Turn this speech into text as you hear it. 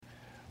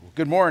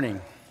Good morning.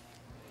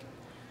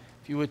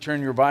 If you would turn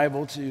your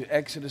Bible to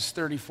Exodus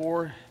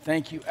 34.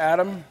 Thank you,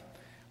 Adam,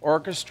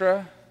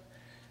 orchestra,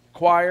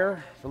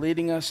 choir, for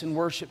leading us in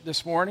worship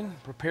this morning,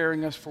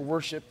 preparing us for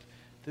worship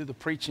through the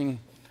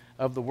preaching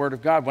of the Word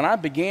of God. When I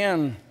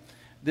began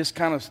this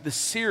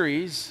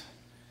series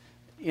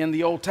in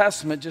the Old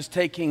Testament, just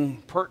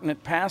taking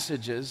pertinent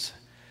passages,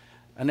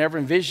 I never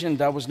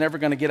envisioned I was never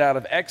going to get out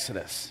of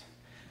Exodus.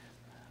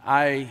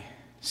 I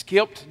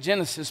skipped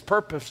Genesis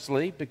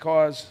purposely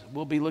because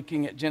we'll be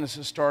looking at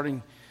Genesis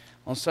starting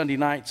on Sunday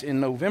nights in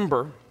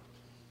November.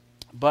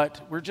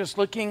 But we're just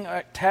looking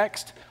at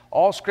text.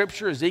 All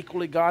Scripture is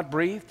equally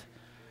God-breathed.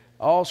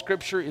 All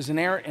Scripture is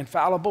inerrant,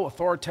 infallible,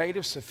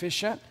 authoritative,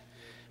 sufficient.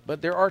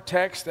 But there are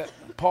texts that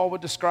Paul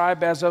would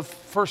describe as of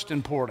first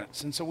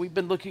importance. And so we've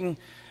been looking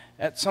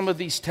at some of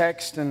these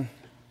texts, and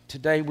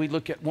today we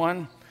look at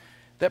one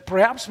that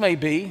perhaps may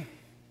be,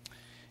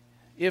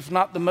 if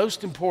not the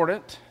most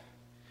important,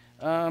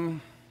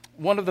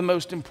 one of the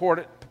most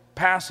important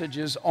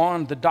passages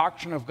on the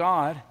doctrine of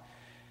God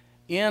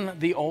in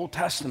the Old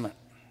Testament,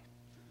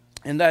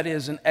 and that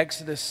is in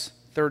Exodus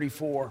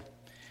 34.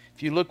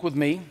 If you look with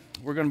me,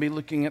 we're going to be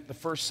looking at the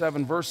first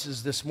 7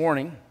 verses this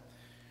morning.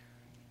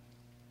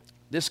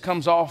 This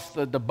comes off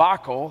the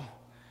debacle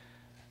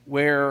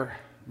where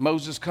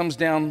Moses comes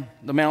down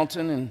the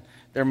mountain and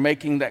they're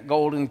making that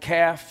golden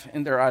calf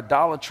in their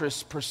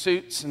idolatrous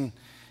pursuits, and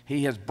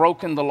he has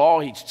broken the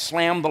law. He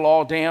slammed the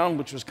law down,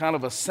 which was kind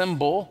of a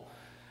symbol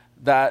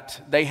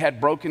that they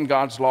had broken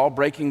God's law,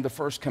 breaking the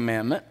first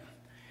commandment.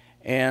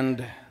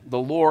 And the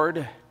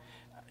Lord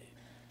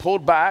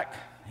pulled back.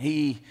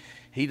 He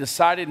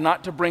decided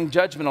not to bring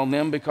judgment on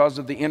them because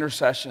of the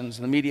intercessions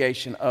and the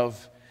mediation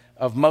of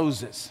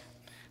Moses.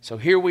 So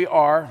here we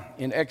are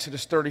in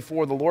Exodus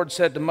 34. The Lord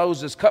said to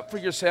Moses, "Cut for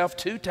yourself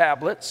 2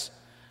 tablets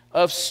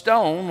of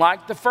stone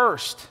like the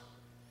first.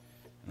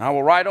 And I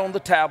will write on the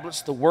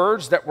tablets the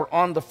words that were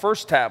on the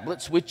first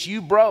tablets, which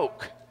you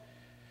broke.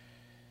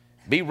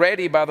 Be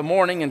ready by the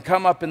morning and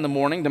come up in the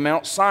morning to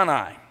Mount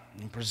Sinai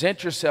and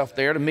present yourself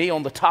there to me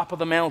on the top of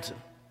the mountain.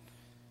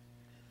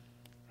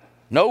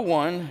 No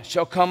one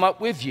shall come up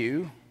with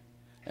you,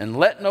 and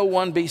let no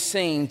one be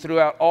seen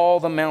throughout all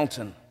the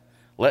mountain.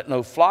 Let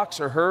no flocks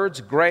or herds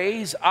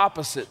graze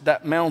opposite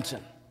that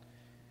mountain,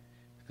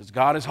 because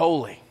God is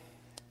holy,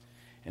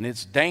 and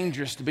it's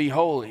dangerous to be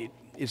holy.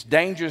 It's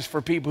dangerous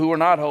for people who are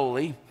not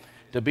holy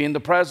to be in the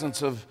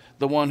presence of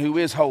the one who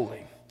is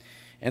holy."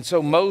 And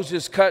so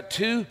Moses cut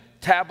 2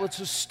 tablets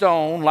of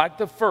stone like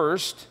the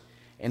first,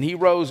 and he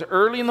rose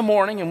early in the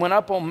morning and went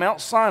up on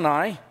Mount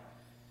Sinai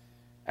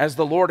as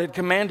the Lord had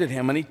commanded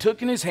him. And he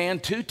took in his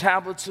hand 2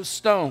 tablets of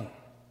stone.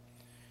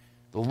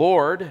 The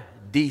Lord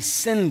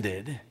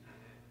descended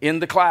in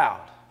the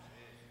cloud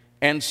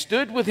and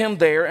stood with him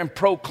there and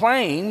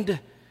proclaimed.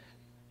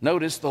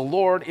 Notice, the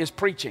Lord is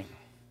preaching.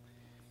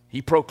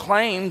 He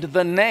proclaimed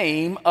the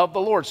name of the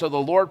Lord. So the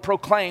Lord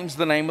proclaims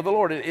the name of the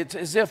Lord. It's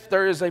as if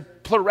there is a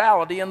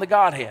plurality in the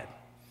Godhead.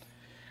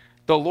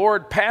 The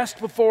Lord passed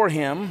before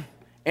him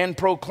and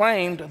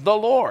proclaimed the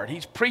Lord.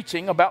 He's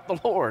preaching about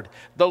the Lord.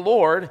 The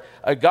Lord,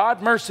 a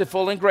God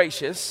merciful and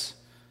gracious,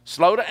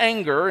 slow to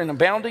anger and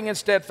abounding in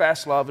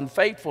steadfast love and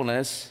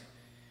faithfulness,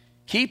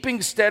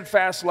 keeping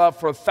steadfast love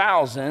for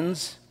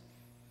thousands,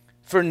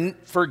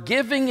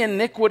 forgiving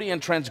iniquity and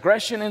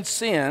transgression and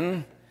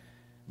sin,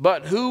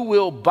 but who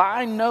will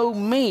by no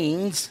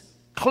means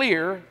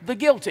clear the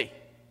guilty,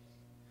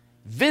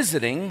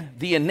 visiting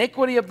the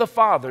iniquity of the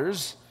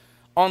fathers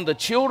on the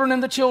children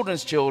and the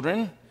children's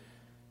children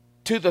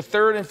to the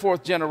 3rd and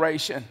 4th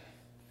generation.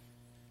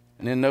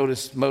 And then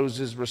notice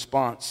Moses'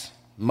 response.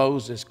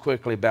 Moses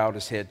quickly bowed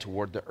his head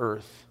toward the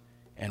earth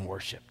and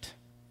worshiped.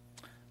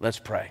 Let's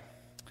pray.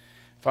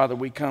 Father,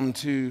 we come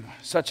to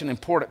such an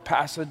important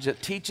passage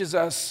that teaches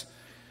us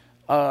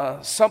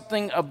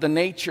something of the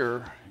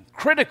nature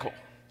critical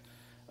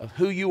of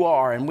who you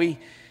are. And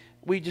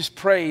we just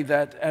pray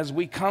that as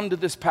we come to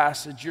this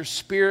passage, your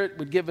Spirit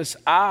would give us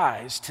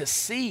eyes to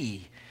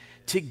see,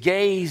 to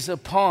gaze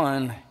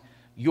upon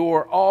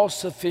your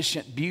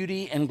all-sufficient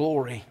beauty and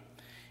glory.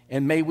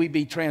 And may we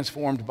be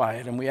transformed by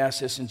it. And we ask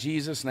this in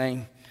Jesus'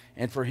 name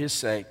and for his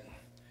sake.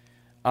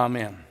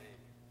 Amen.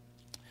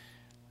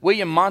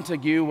 William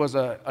Montague was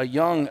a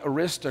young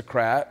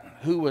aristocrat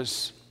who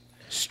was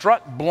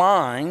struck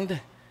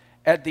blind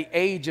at the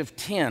age of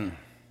 10.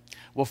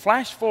 Well,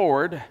 flash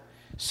forward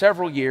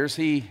several years,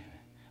 he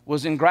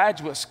was in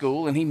graduate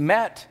school and he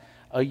met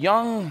a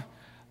young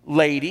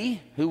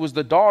lady who was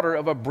the daughter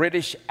of a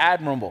British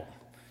admiral,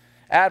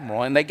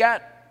 and they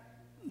got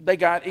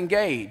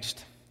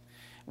engaged.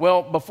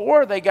 Well,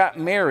 before they got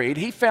married,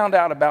 he found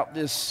out about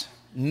this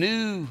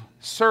new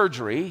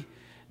surgery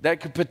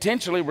that could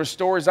potentially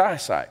restore his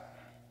eyesight.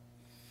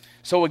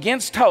 So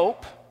against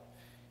hope,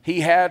 he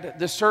had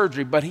the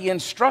surgery, but he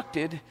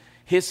instructed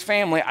his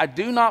family, "I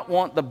do not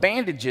want the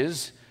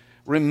bandages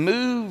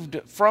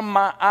removed from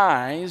my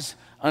eyes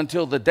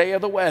until the day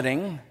of the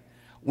wedding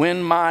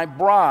when my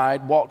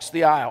bride walks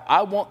the aisle.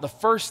 I want the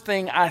first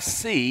thing I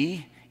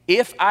see,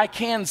 if I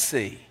can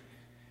see,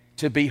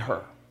 to be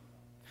her."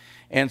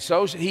 And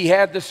so he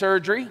had the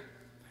surgery,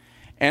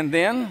 and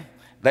then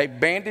they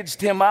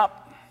bandaged him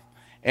up.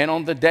 And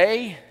on the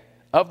day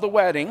of the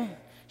wedding,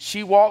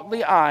 she walked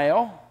the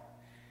aisle,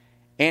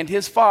 and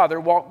his father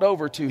walked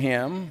over to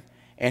him,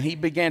 and he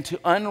began to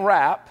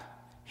unwrap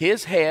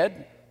his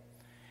head.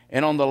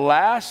 And on the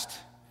last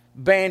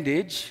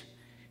bandage,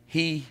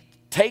 he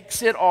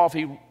takes it off.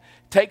 He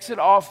takes it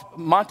off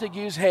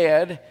Montague's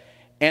head,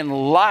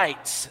 and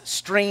lights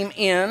stream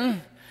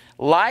in,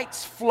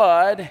 lights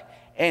flood,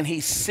 and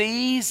he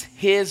sees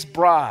his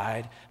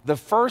bride, the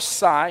first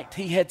sight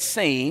he had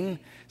seen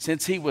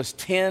since he was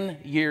 10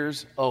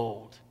 years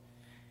old.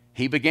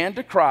 He began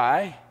to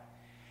cry,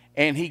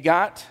 and he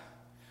got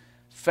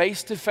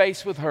face to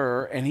face with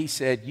her, and he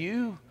said,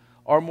 "You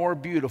are more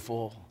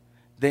beautiful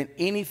than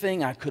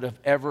anything I could have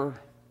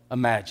ever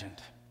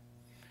imagined."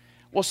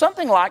 Well,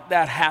 something like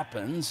that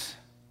happens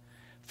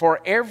for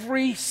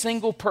every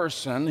single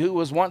person who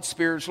was once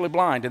spiritually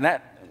blind, and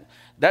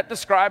that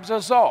describes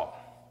us all.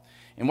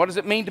 And what does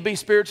it mean to be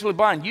spiritually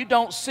blind? You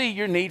don't see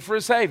your need for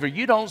a Savior.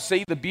 You don't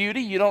see the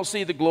beauty. You don't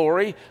see the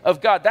glory of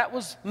God. That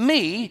was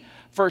me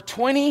for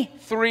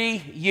 23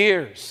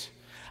 years.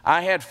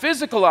 I had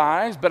physical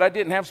eyes, but I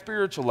didn't have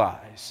spiritual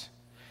eyes.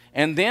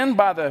 And then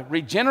by the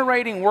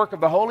regenerating work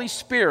of the Holy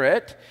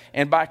Spirit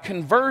and by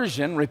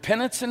conversion,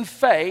 repentance, and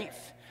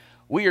faith,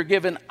 we are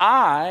given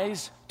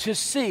eyes to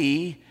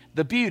see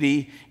the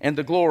beauty and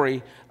the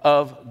glory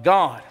of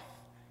God.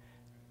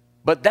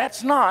 But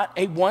that's not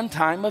a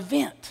one-time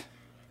event.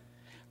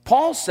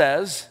 Paul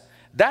says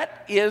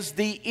that is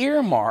the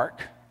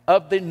earmark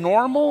of the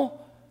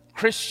normal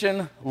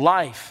Christian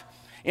life.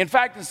 In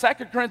fact, in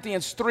 2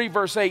 Corinthians 3,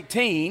 verse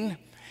 18,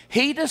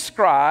 he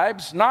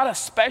describes not a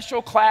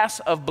special class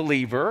of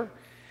believer.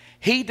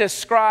 He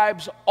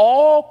describes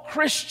all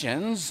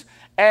Christians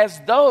as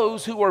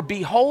those who are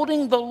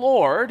beholding the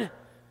Lord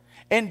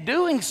and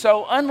doing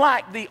so,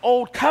 unlike the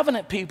old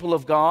covenant people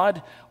of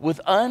God,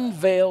 with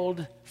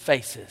unveiled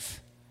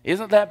faces.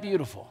 Isn't that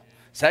beautiful?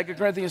 2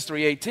 Corinthians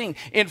 3:18.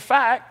 In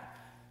fact,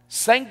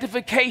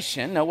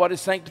 sanctification, now what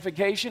is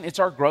sanctification? It's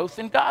our growth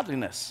in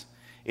godliness.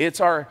 It's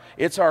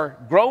our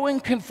growing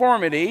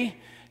conformity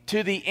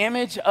to the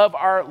image of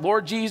our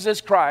Lord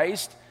Jesus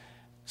Christ.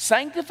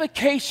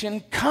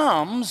 Sanctification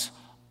comes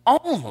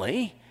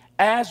only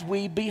as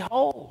we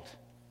behold.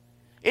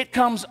 It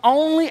comes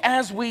only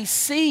as we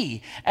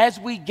see, as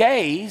we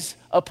gaze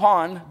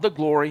upon the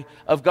glory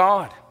of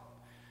God.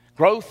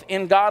 Growth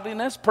in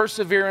godliness,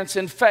 perseverance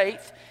in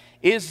faith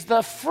is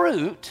the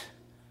fruit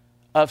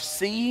of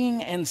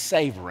seeing and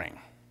savoring.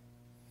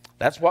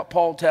 That's what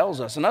Paul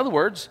tells us. In other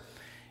words,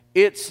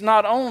 it's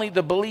not only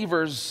the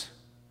believer's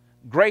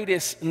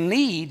greatest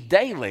need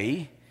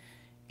daily,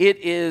 it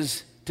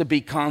is to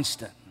be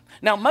constant.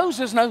 Now,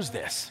 Moses knows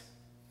this.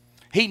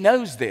 He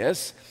knows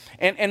this.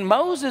 And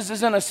Moses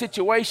is in a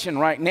situation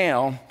right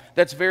now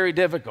that's very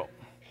difficult.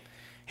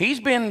 He's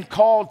been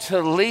called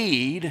to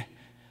lead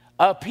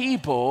a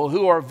people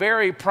who are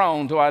very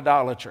prone to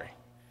idolatry.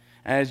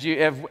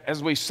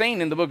 As we've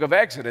seen in the book of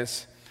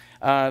Exodus,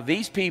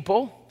 these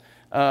people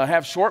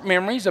have short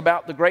memories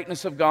about the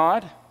greatness of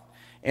God,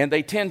 and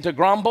they tend to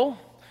grumble,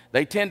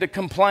 they tend to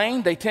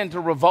complain, they tend to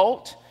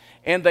revolt,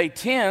 and they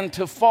tend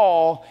to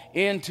fall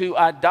into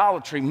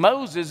idolatry.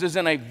 Moses is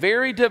in a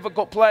very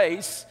difficult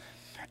place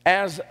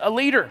as a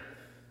leader.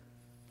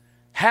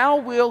 How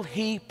will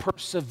he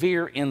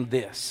persevere in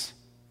this?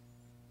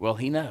 Well,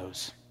 he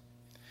knows.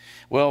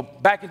 Well,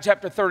 back in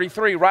chapter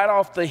 33, right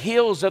off the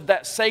heels of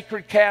that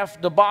sacred calf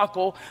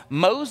debacle,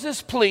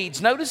 Moses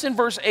pleads, notice in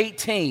verse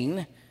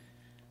 18,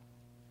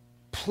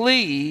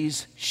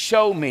 "Please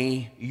show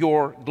me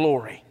your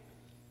glory."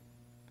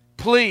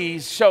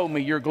 Please show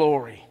me your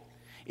glory.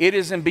 It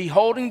is in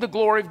beholding the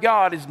glory of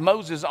God is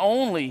Moses'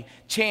 only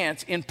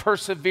chance in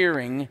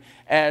persevering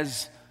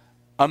as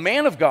a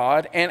man of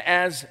God and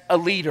as a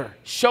leader.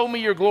 Show me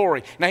your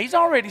glory. Now, he's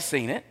already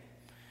seen it.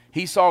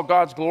 He saw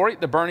God's glory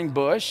at the burning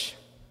bush.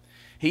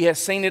 He has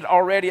seen it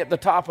already at the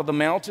top of the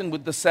mountain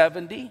with the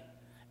 70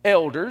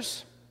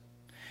 elders.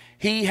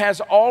 He has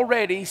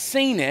already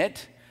seen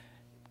it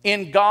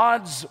in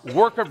God's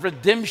work of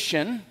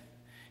redemption.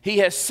 He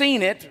has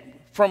seen it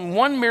from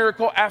one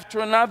miracle after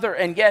another,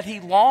 and yet he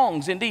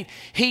longs. Indeed,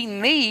 he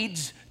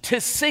needs to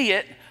see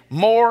it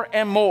more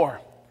and more.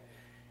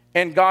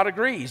 And God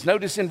agrees.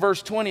 Notice in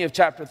verse 20 of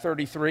chapter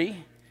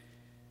 33,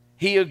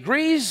 he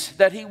agrees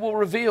that he will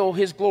reveal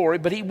his glory,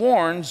 but he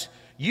warns,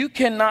 "You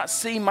cannot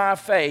see my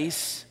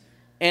face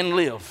and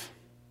live."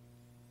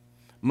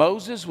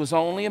 Moses was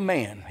only a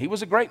man. He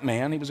was a great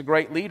man. He was a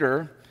great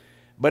leader,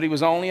 but he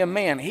was only a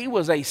man. He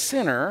was a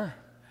sinner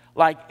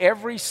like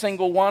every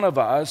single one of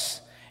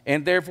us,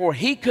 and therefore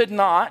he could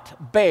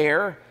not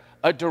bear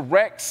a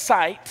direct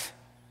sight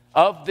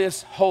of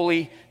this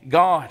holy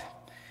God.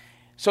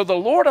 So the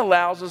Lord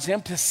allows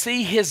him to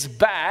see his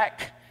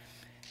back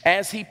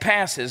as he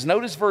passes.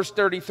 Notice verse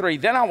 33,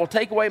 "Then I will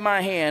take away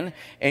my hand,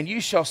 and you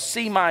shall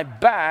see my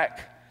back,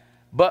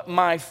 but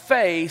my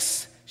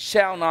face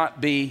shall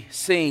not be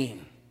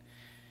seen."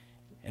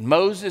 And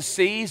Moses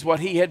sees what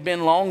he had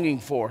been longing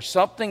for,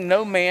 something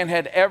no man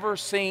had ever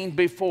seen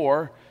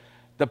before,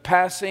 the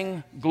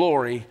passing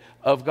glory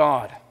of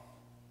God.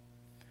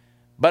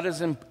 But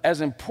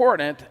as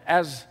important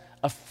as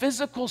a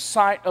physical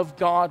sight of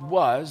God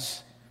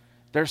was,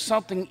 there's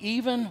something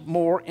even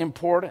more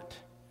important.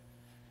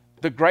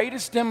 The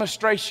greatest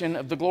demonstration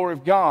of the glory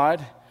of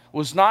God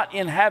was not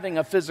in having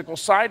a physical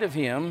sight of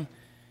him,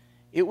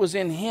 it was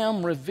in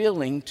him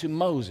revealing to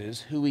Moses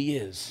who he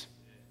is.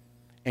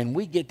 And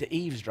we get to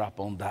eavesdrop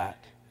on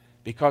that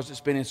because it's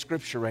been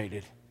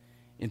inscripturated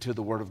into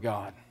the Word of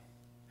God.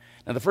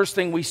 Now, the first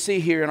thing we see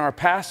here in our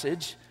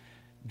passage,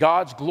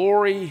 God's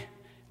glory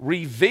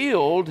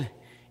revealed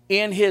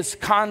in His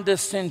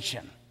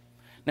condescension.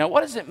 Now,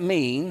 what does it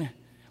mean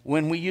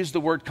when we use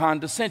the word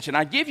condescension?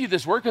 I give you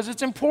this word because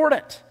it's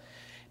important.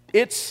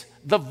 It's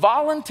the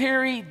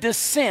voluntary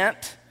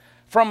descent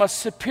from a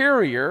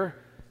superior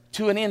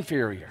to an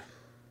inferior.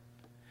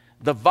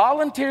 The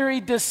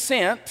voluntary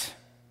descent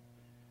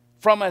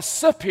from a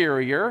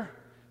superior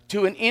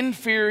to an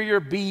inferior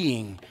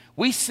being.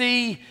 We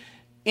see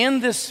in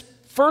this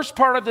first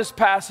part of this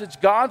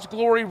passage, God's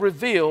glory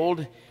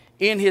revealed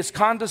in His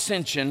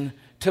condescension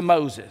to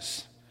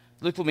Moses.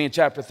 Look with me in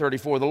chapter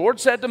 34. The Lord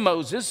said to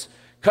Moses,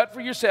 "Cut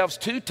for yourselves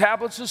 2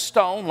 tablets of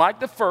stone like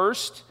the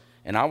first,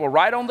 and I will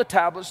write on the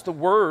tablets the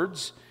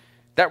words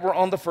that were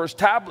on the first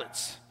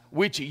tablets,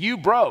 which you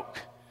broke."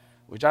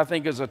 Which I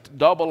think is a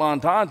double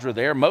entendre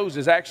there.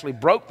 Moses actually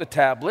broke the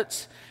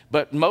tablets,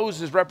 but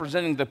Moses,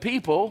 representing the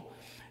people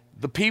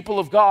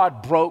of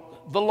God,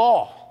 broke the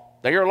law.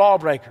 They are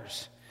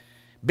lawbreakers.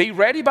 "Be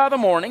ready by the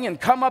morning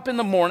and come up in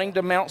the morning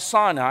to Mount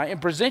Sinai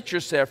and present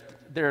yourself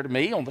there to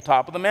me on the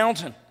top of the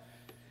mountain."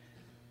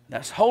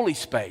 That's holy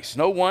space.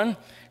 "No one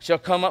shall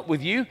come up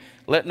with you.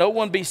 Let no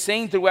one be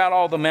seen throughout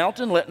all the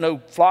mountain. Let no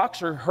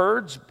flocks or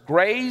herds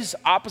graze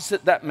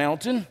opposite that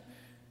mountain."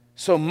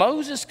 So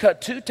Moses cut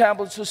 2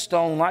 tablets of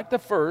stone like the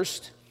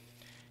first.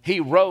 He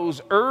rose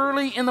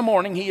early in the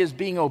morning. He is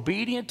being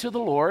obedient to the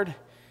Lord.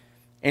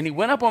 And he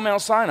went up on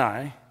Mount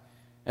Sinai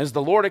as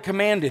the Lord had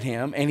commanded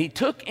him. And he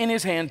took in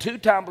his hand 2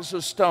 tablets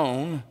of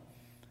stone.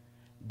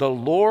 The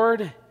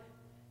Lord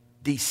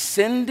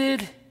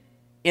descended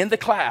in the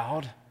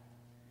cloud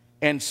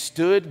and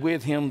stood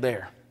with him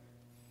there.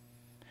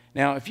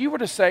 Now, if you were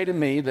to say to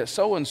me that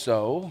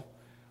so-and-so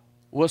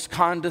was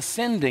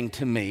condescending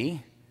to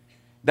me,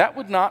 that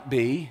would not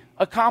be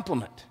a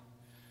compliment.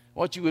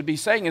 What you would be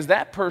saying is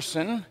that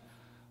person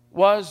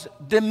was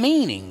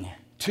demeaning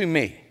to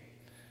me.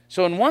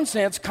 So in one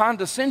sense,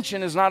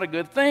 condescension is not a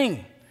good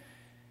thing.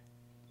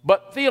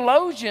 But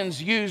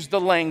theologians use the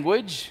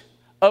language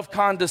of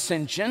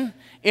condescension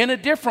in a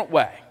different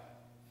way.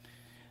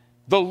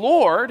 The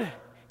Lord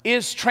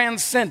is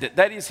transcendent.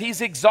 That is, He's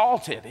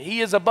exalted.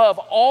 He is above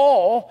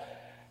all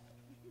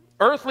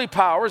earthly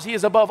powers. He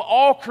is above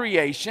all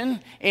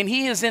creation, and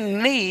He is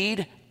in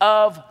need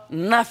of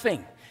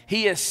nothing.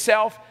 He is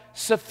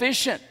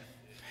self-sufficient.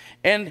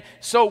 And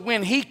so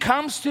when He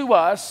comes to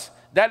us,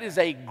 that is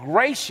a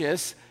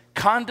gracious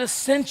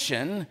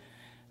condescension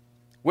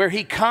where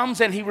He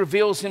comes and He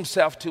reveals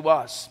Himself to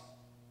us.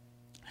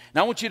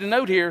 Now I want you to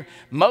note here,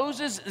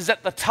 Moses is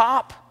at the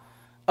top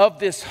of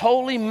this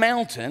holy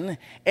mountain,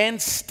 and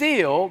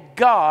still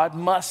God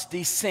must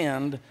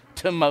descend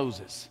to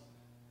Moses.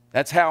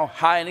 That's how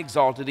high and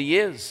exalted He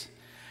is.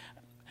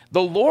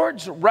 The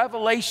Lord's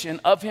revelation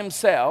of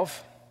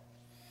Himself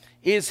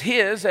is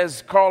His,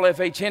 as Carl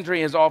F.H.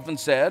 Henry has often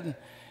said,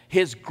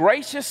 His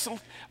gracious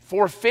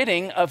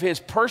forfeiting of His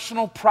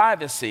personal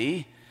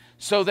privacy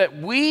so that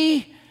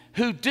we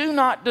who do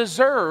not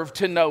deserve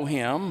to know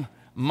Him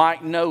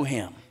might know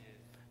Him.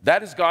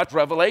 That is God's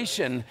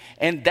revelation,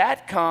 and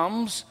that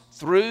comes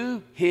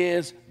through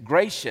His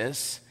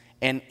gracious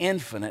and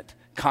infinite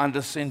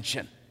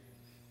condescension.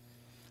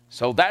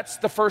 So that's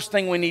the first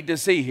thing we need to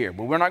see here.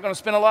 But we're not going to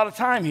spend a lot of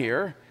time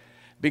here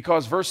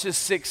because verses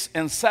 6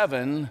 and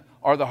 7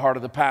 are the heart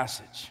of the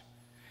passage.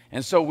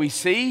 And so we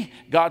see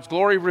God's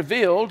glory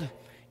revealed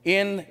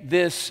in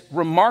this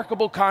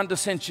remarkable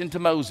condescension to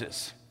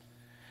Moses.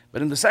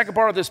 But in the second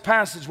part of this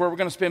passage, where we're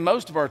going to spend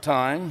most of our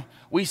time,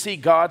 we see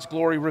God's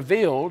glory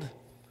revealed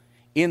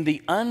in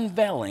the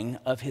unveiling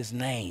of His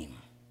name.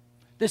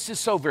 This is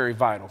so very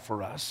vital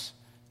for us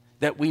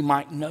that we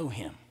might know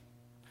Him.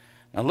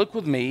 Now look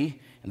with me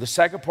in the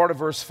second part of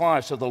verse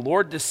 5. So the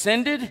Lord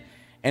descended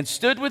and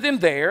stood with him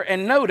there,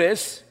 and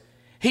notice,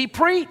 He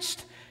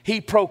preached.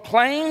 He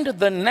proclaimed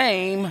the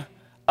name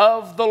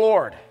of the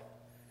Lord.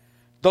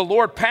 The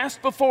Lord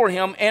passed before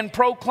him and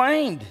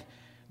proclaimed,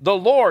 the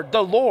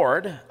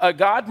Lord, a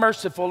God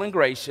merciful and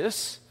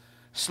gracious,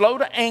 slow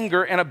to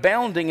anger and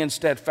abounding in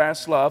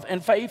steadfast love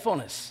and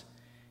faithfulness,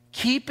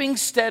 keeping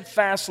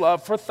steadfast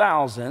love for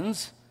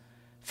thousands,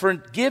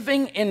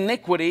 forgiving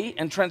iniquity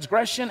and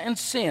transgression and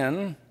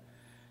sin,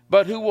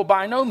 but who will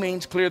by no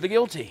means clear the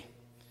guilty,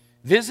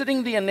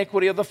 visiting the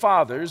iniquity of the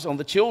fathers on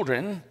the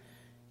children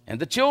and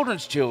the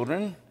children's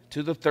children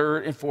to the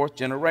 3rd and 4th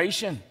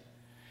generation.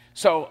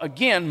 So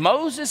again,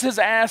 Moses has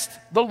asked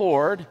the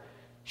Lord,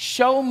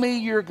 show me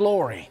your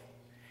glory.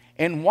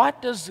 And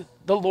what does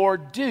the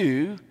Lord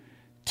do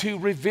to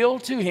reveal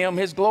to him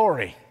his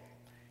glory?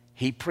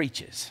 He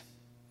preaches.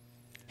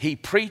 He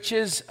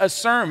preaches a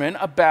sermon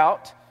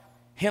about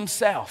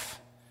himself.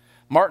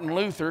 Martin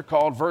Luther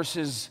called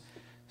verses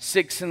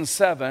 6 and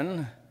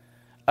 7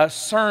 a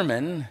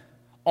sermon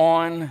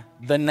on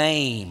the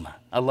name.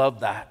 I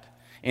love that.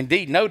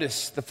 Indeed,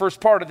 notice the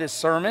first part of this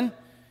sermon,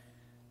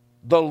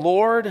 the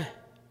Lord,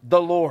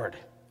 the Lord.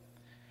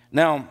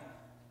 Now,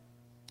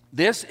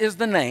 this is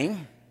the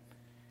name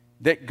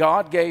that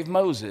God gave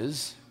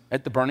Moses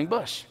at the burning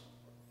bush.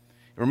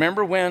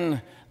 Remember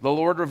when the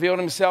Lord revealed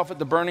himself at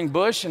the burning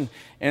bush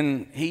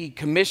and he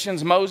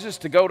commissions Moses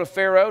to go to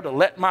Pharaoh to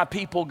let my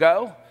people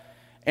go?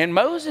 And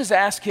Moses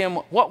asked him,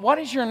 what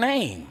is your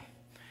name?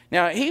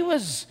 Now, he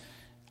was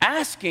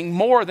asking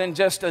more than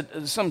just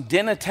some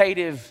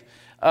denotative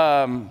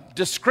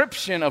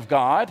description of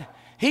God.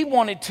 He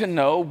wanted to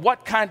know,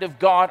 what kind of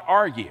God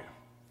are you?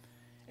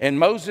 And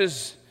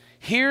Moses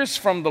hears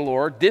from the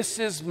Lord, this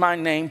is my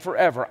name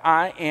forever.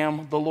 I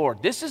am the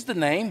Lord. This is the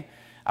name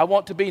I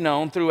want to be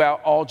known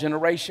throughout all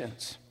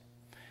generations.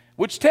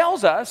 Which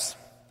tells us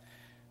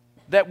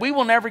that we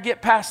will never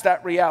get past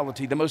that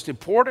reality. The most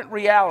important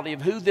reality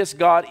of who this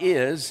God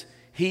is,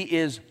 he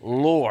is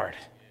Lord.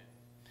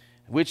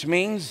 Which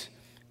means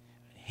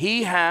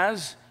he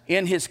has,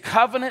 in his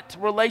covenant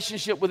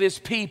relationship with his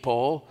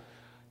people,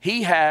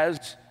 he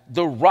has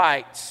the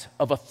rights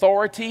of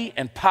authority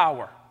and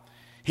power.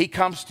 He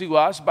comes to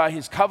us by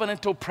his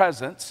covenantal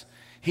presence.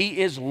 He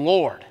is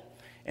Lord.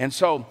 And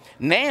so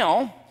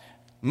now,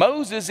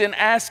 Moses, in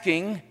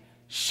asking,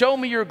 show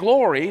me your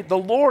glory, the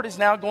Lord is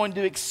now going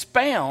to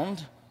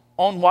expound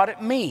on what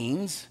it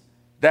means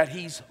that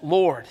he's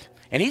Lord.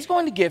 And he's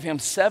going to give him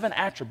 7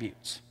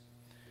 attributes.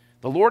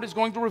 The Lord is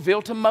going to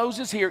reveal to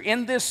Moses here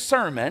in this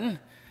sermon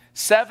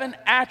 7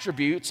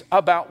 attributes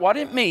about what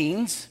it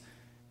means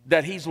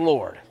that he's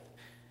Lord.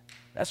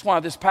 That's why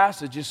this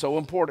passage is so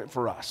important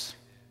for us.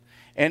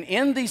 And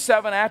in these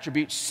 7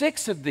 attributes,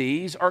 6 of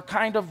these are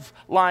kind of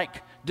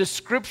like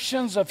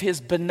descriptions of his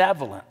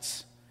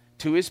benevolence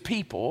to his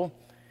people,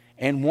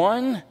 and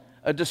 1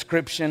 a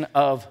description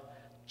of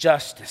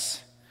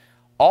justice,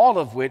 all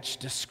of which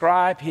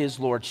describe his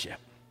lordship.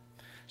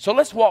 So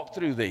let's walk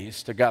through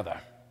these together.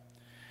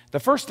 The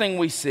first thing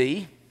we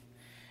see,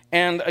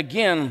 and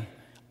again,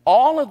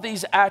 all of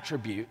these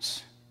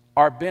attributes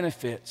are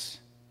benefits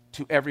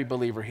to every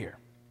believer here.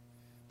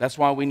 That's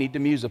why we need to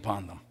muse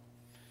upon them.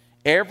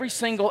 Every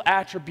single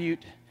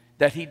attribute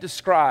that he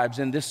describes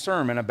in this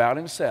sermon about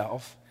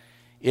himself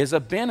is a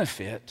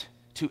benefit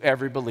to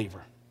every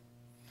believer.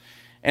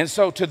 And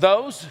so to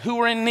those who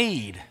are in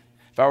need,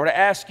 if I were to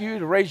ask you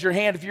to raise your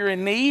hand if you're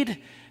in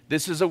need,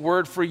 this is a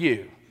word for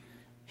you.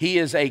 He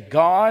is a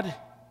God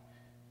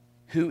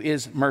who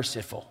is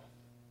merciful.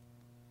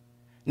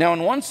 Now,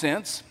 in one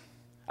sense,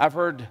 I've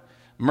heard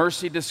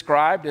mercy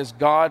described as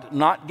God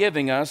not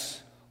giving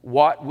us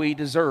what we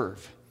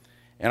deserve.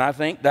 And I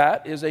think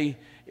that is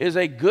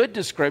a good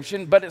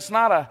description, but it's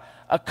not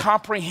a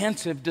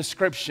comprehensive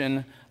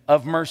description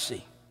of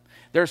mercy.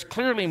 There's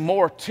clearly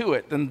more to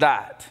it than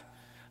that.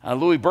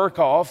 Louis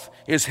Berkhoff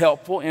is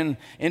helpful in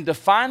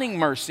defining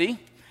mercy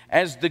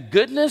as the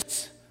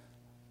goodness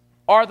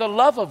or the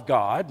love of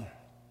God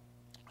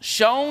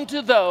shown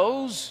to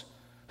those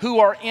who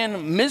are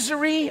in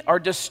misery or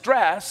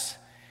distress,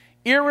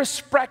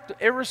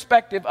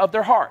 irrespective of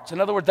their hearts. In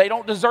other words, they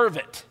don't deserve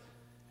it,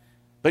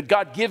 but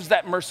God gives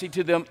that mercy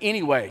to them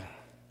anyway.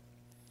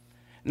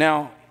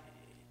 Now,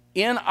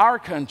 in our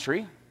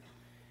country,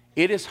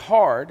 it is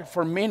hard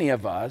for many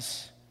of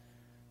us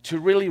to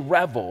really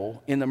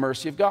revel in the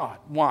mercy of God.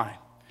 Why?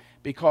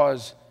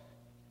 Because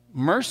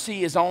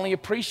mercy is only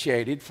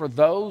appreciated for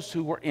those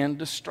who are in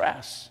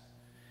distress.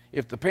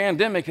 If the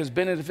pandemic has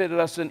benefited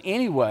us in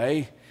any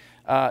way,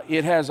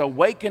 it has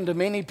awakened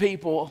many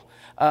people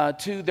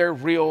to their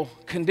real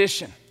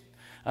condition.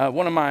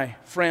 One of my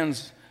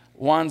friends,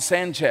 Juan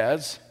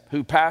Sanchez,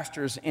 who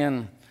pastors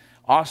in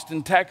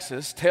Austin,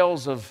 Texas,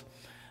 tells of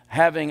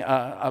having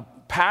a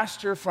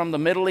pastor from the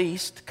Middle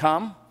East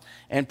come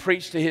and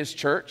preach to his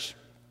church.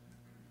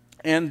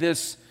 And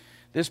this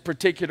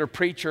particular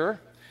preacher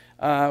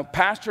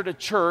pastored a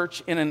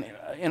church in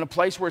a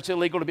place where it's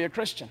illegal to be a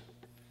Christian,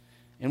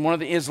 in one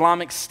of the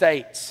Islamic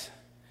states,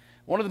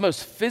 one of the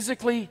most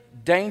physically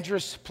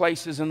dangerous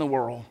places in the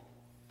world.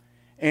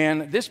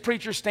 And this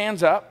preacher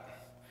stands up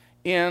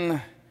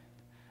in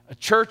a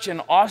church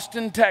in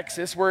Austin,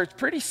 Texas, where it's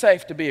pretty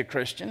safe to be a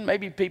Christian.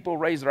 Maybe people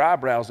raise their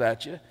eyebrows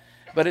at you,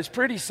 but it's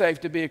pretty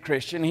safe to be a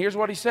Christian. Here's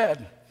what he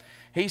said.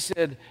 He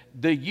said,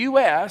 the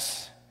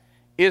U.S.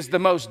 is the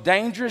most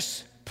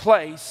dangerous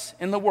place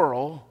in the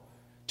world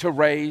to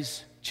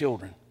raise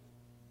children.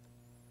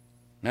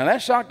 Now,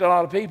 that shocked a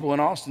lot of people in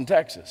Austin,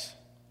 Texas.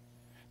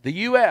 The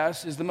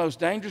U.S. is the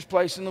most dangerous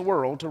place in the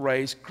world to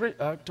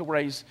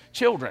raise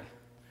children.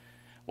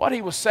 What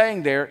he was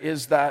saying there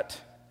is that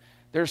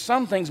there's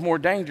some things more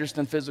dangerous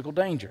than physical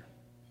danger.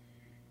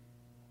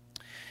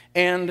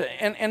 And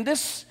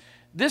this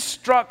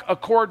struck a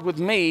chord with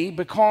me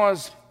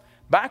because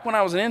back when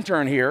I was an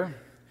intern here,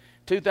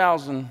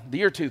 the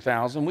year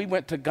 2000, we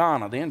went to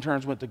Ghana. The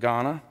interns went to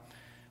Ghana,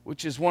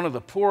 which is one of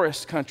the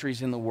poorest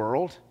countries in the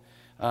world,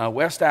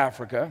 West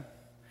Africa.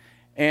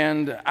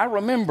 And I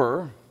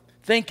remember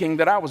thinking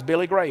that I was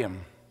Billy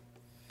Graham.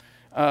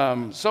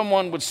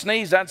 Someone would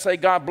sneeze, I'd say,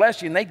 God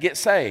bless you, and they'd get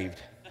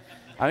saved.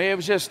 I mean,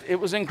 it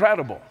was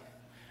incredible.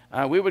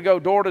 We would go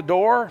door to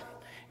door,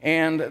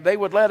 and they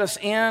would let us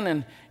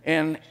in,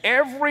 and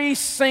every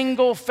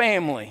single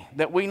family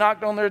that we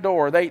knocked on their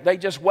door, they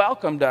just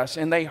welcomed us,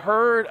 and they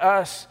heard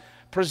us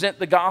present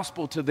the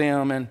gospel to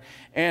them,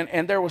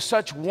 and there was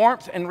such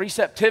warmth and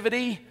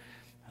receptivity.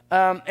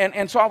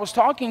 And so I was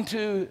talking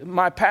to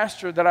my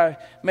pastor that I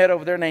met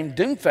over there named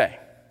Dunfe,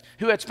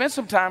 who had spent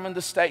some time in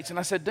the States, and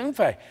I said, Dunfe,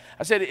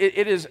 I said,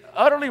 it is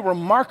utterly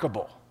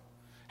remarkable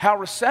how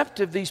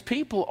receptive these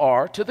people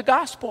are to the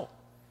gospel.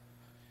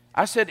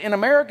 I said, in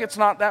America, it's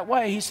not that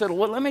way. He said,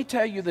 well, let me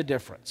tell you the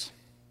difference.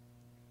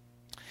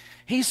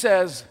 He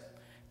says,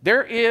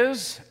 there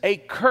is a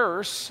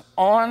curse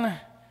on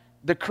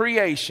the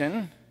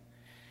creation,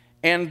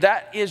 and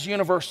that is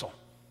universal.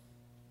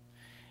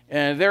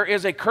 And there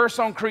is a curse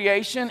on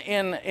creation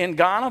in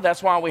Ghana.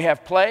 That's why we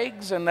have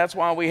plagues, and that's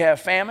why we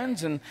have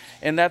famines, and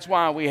that's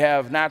why we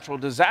have natural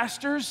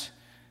disasters.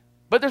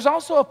 But there's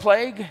also a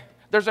plague.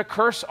 There's a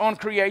curse on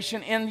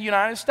creation in the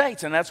United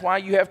States, and that's why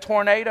you have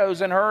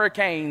tornadoes and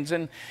hurricanes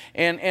and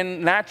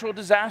natural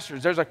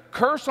disasters. There's a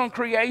curse on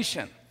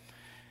creation.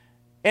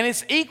 And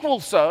it's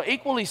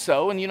equally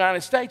so in the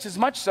United States, as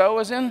much so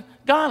as in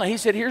Ghana. He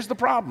said, here's the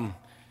problem.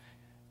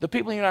 The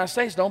people in the United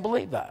States don't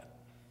believe that.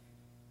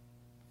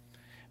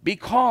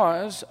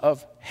 Because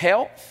of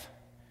health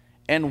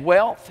and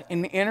wealth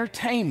and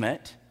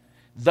entertainment,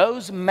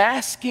 those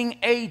masking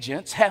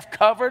agents have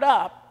covered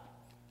up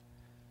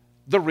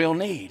the real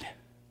need.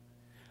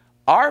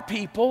 Our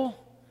people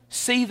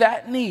see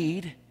that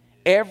need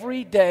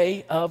every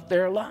day of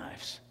their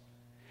lives.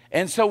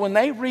 And so when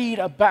they read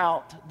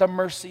about the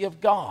mercy of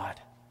God,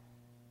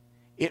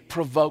 it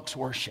provokes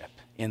worship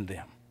in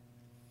them.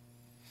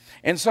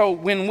 And so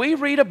when we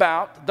read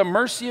about the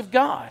mercy of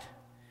God,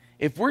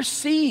 if we're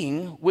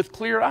seeing with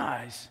clear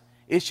eyes,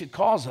 it should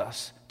cause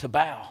us to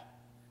bow.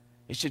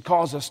 It should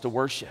cause us to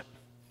worship.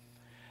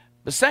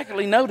 But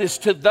secondly, notice,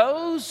 to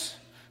those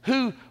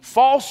who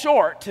fall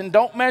short and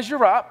don't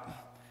measure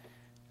up,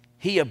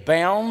 He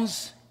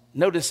abounds,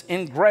 notice,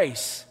 in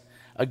grace.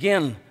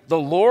 Again, the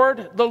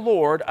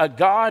Lord, a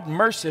God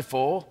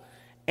merciful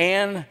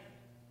and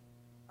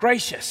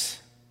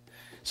gracious.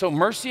 So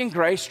mercy and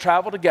grace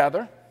travel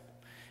together.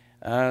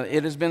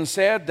 It has been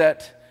said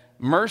that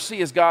mercy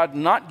is God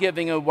not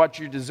giving you what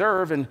you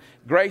deserve, and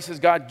grace is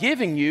God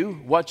giving you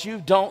what you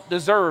don't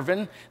deserve.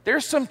 And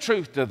there's some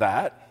truth to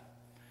that.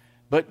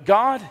 But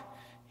God,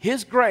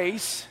 His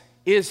grace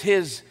is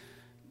His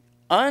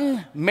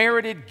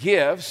unmerited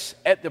gifts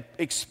at the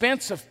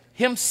expense of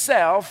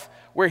Himself,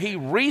 where He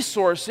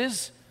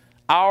resources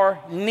our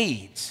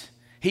needs.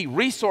 He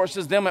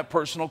resources them at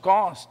personal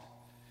cost,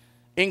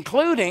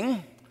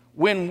 including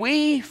when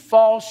we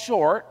fall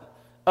short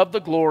of the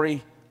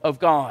glory of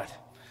God.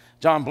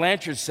 John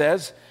Blanchard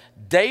says,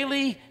 for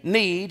daily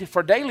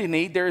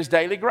need, there is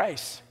daily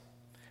grace.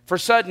 For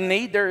sudden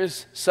need, there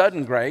is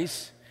sudden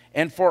grace.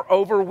 And for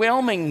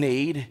overwhelming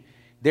need,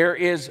 there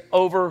is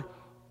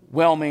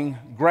overwhelming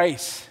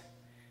grace.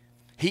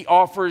 He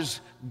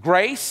offers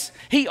grace.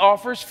 He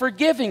offers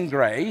forgiving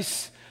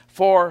grace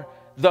for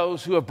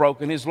those who have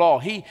broken His law.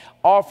 He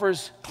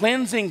offers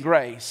cleansing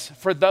grace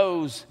for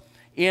those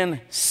in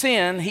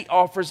sin. He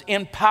offers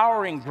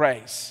empowering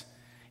grace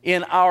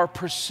in our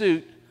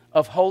pursuit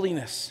of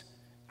holiness,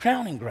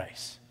 crowning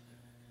grace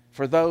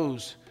for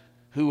those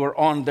who are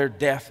on their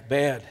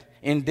deathbed.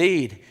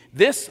 Indeed,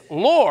 this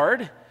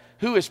Lord,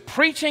 who is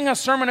preaching a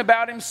sermon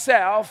about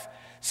Himself,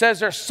 says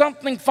there's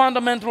something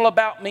fundamental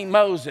about me,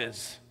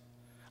 Moses.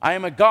 I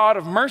am a God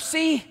of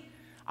mercy.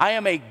 I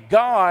am a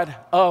God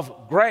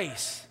of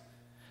grace.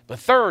 But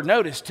third,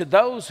 notice, to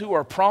those who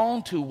are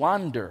prone to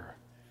wander,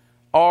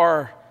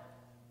 are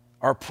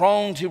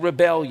prone to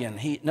rebellion.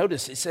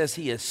 Notice it says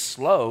He is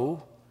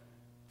slow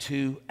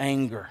to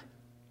anger.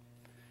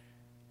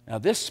 Now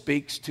this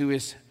speaks to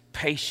His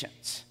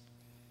patience.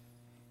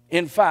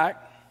 In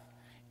fact,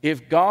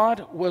 if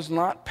God was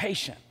not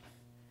patient,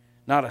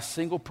 not a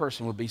single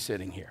person would be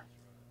sitting here.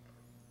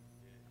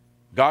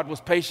 God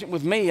was patient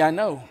with me, I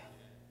know.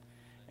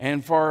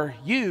 And for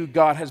you,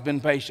 God has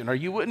been patient, or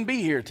you wouldn't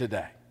be here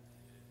today.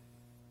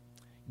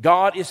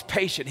 God is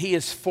patient. He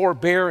is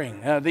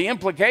forbearing. The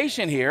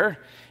implication here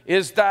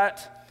is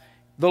that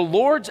the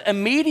Lord's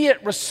immediate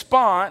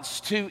response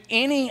to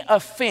any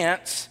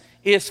offense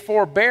is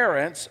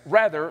forbearance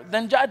rather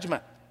than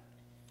judgment.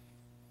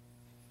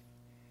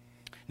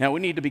 Now, we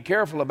need to be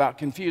careful about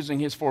confusing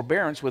His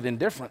forbearance with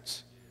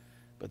indifference,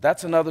 but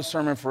that's another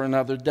sermon for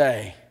another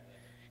day.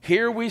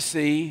 Here we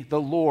see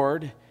the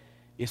Lord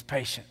is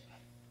patient.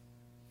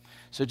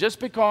 So just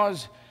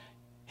because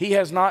He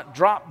has not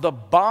dropped the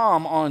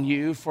bomb on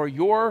you for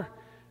your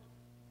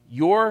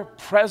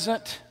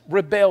present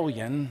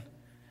rebellion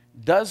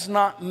does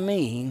not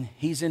mean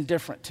He's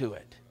indifferent to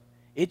it.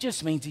 It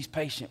just means he's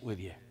patient with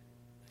you.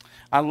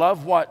 I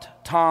love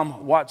what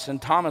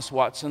Thomas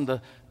Watson,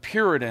 the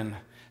Puritan,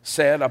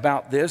 said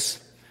about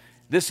this.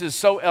 This is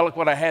so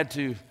eloquent I had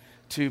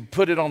to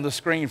put it on the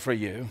screen for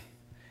you.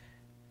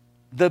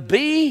 The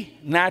bee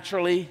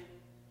naturally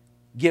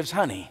gives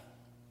honey.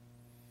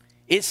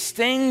 It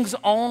stings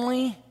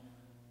only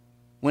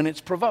when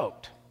it's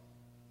provoked.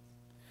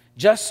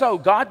 Just so,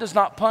 God does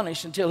not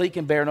punish until he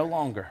can bear no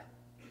longer.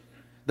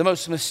 The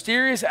most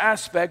mysterious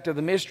aspect of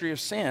the mystery of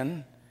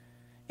sin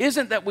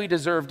isn't that we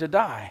deserve to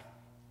die,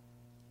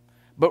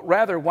 but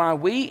rather why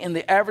we in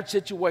the average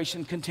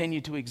situation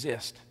continue to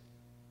exist.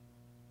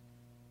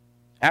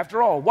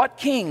 After all, what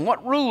king,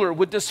 what ruler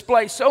would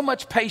display so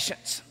much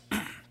patience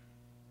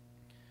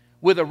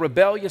with a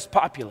rebellious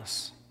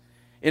populace?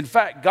 In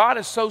fact, God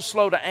is so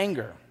slow to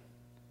anger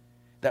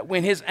that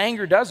when his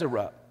anger does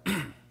erupt,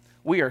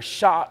 we are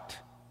shocked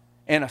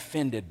and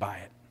offended by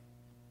it.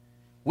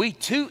 We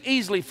too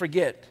easily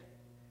forget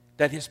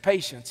that his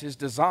patience is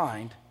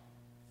designed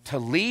to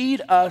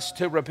lead us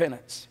to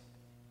repentance.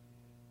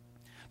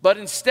 But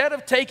instead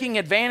of taking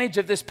advantage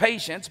of this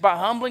patience by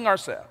humbling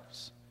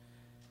ourselves,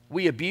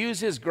 we abuse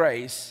his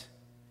grace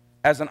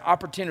as an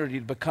opportunity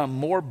to become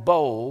more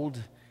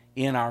bold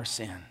in our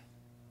sin.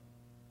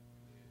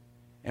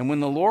 And when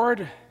the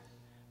Lord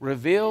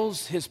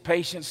reveals his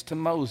patience to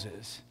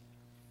Moses,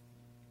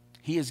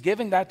 he is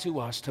giving that to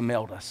us to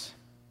melt us,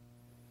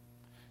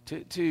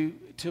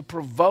 to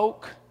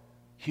provoke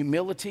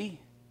humility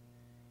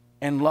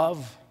and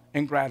love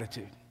and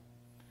gratitude,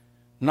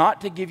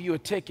 not to give you a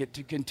ticket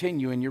to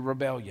continue in your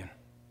rebellion.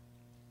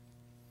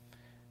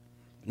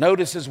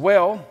 Notice as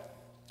well,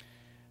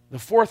 the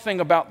fourth thing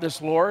about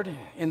this Lord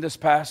in this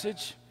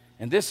passage,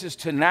 and this is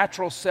to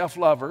natural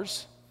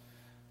self-lovers.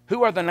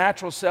 Who are the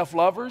natural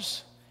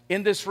self-lovers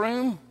in this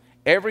room?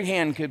 Every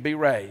hand could be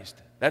raised.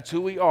 That's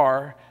who we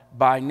are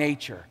by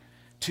nature.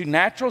 To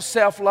natural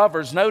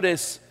self-lovers,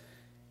 notice,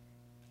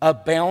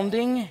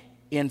 abounding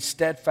in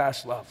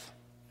steadfast love.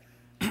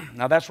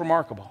 Now that's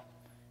remarkable.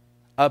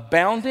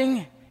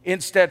 Abounding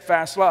in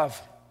steadfast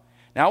love.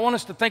 Now I want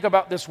us to think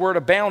about this word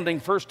abounding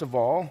first of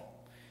all.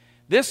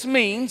 This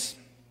means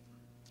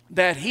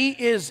that he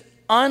is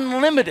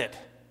unlimited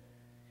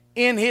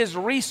in his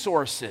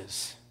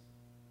resources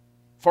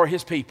for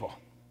his people.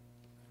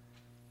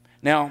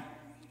 Now,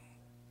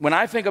 when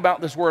I think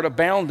about this word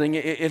abounding,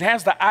 it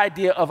has the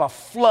idea of a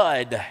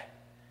flood.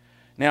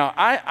 Now,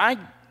 I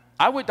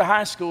went to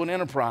high school in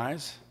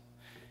Enterprise.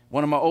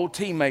 One of my old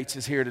teammates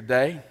is here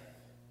today.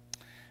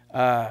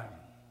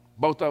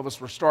 Both of us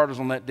were starters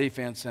on that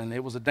defense, and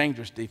it was a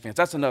dangerous defense.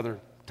 That's another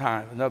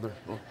time,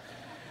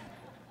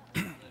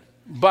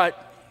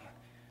 But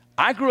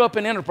I grew up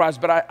in Enterprise,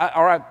 but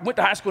I went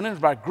to high school in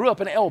Enterprise. I grew up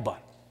in Elba.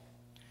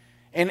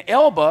 And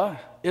Elba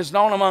is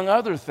known, among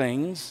other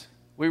things,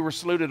 we were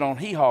saluted on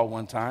Hee Haw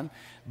one time,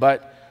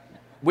 but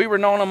we were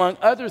known, among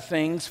other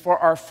things, for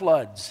our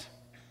floods.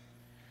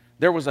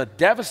 There was a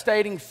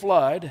devastating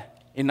flood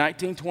in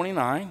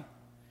 1929.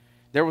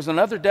 There was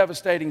another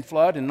devastating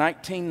flood in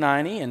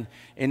 1990 and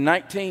in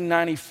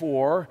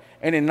 1994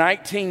 and in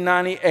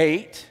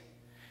 1998.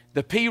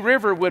 The Pea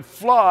River would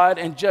flood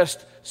and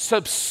just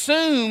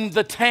subsume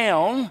the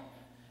town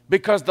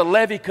because the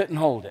levee couldn't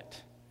hold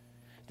it.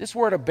 This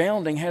word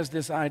abounding has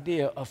this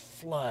idea of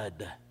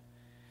flood.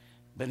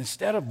 But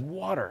instead of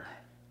water,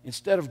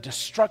 instead of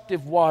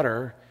destructive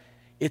water,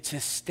 it's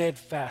his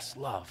steadfast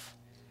love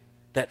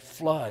that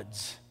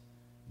floods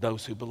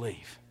those who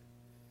believe.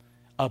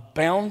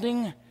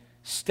 Abounding,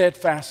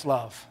 steadfast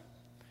love.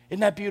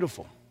 Isn't that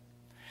beautiful?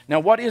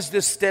 Now, what is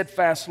this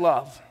steadfast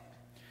love?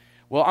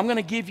 Well, I'm going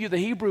to give you the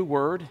Hebrew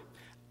word.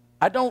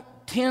 I don't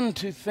tend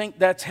to think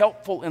that's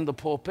helpful in the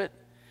pulpit,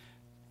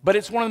 but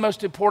it's one of the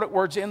most important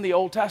words in the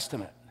Old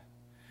Testament.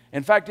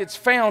 In fact, it's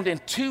found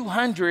in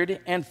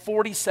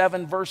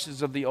 247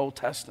 verses of the Old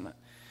Testament.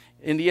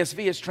 In the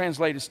ESV, it's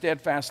translated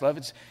steadfast love.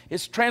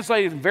 It's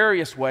translated in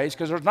various ways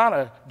because there's not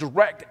a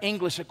direct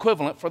English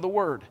equivalent for the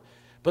word.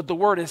 But the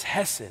word is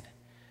hesed.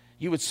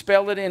 You would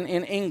spell it in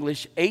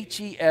English,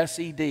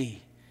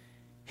 H-E-S-E-D.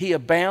 He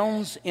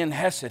abounds in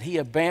hesed. He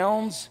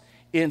abounds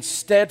in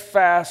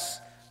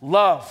steadfast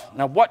love.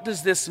 Now, what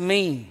does this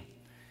mean?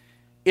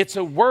 It's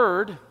a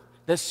word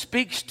that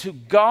speaks to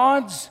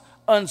God's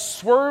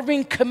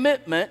unswerving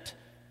commitment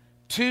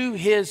to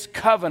his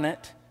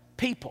covenant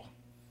people.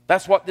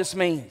 That's what this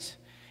means.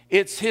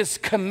 It's his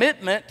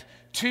commitment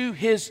to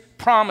his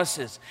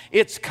promises.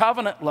 It's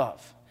covenant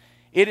love.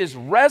 It is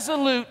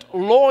resolute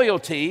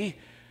loyalty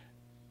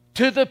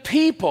to the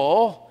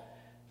people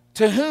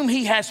to whom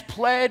he has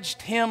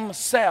pledged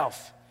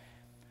himself.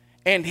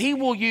 And he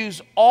will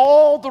use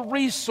all the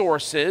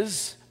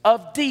resources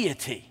of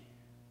deity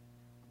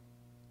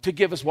to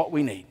give us what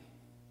we need,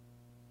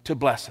 to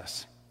bless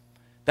us.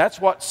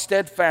 That's what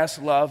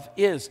steadfast love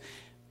is.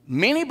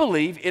 Many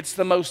believe it's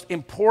the most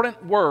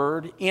important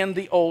word in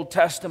the Old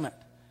Testament.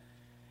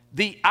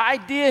 The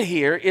idea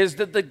here is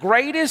that the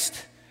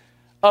greatest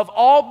of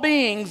all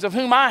beings, of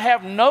whom I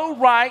have no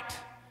right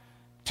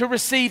to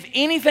receive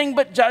anything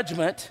but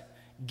judgment,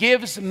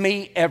 gives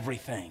me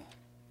everything.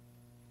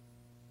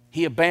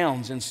 He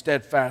abounds in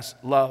steadfast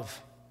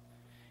love.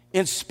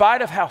 In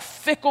spite of how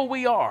fickle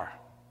we are,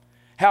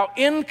 how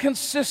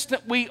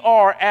inconsistent we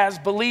are as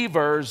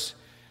believers,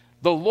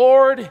 the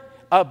Lord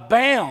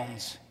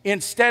abounds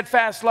in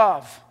steadfast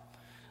love.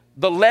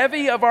 The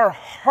levy of our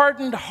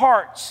hardened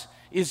hearts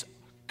is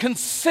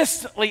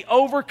consistently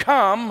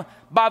overcome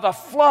by the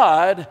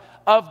flood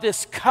of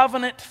this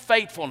covenant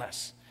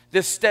faithfulness,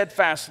 this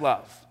steadfast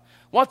love.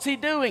 What's he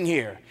doing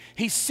here?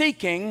 He's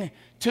seeking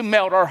to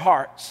melt our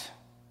hearts.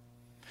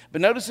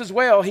 But notice as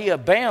well, he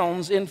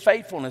abounds in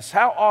faithfulness.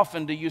 How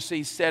often do you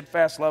see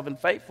steadfast love and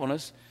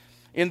faithfulness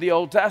in the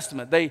Old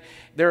Testament?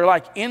 They're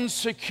like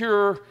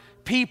insecure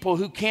people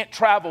who can't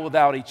travel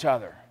without each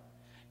other.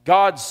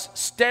 God's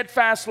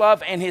steadfast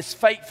love and his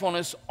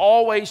faithfulness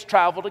always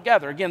travel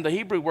together. Again, the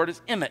Hebrew word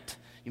is emet.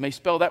 You may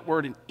spell that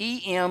word in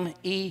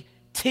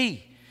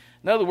E-M-E-T.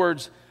 In other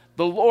words,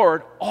 the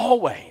Lord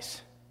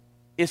always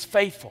is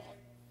faithful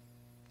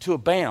to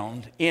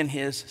abound in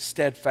his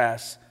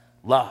steadfast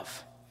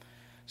love.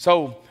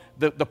 So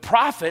the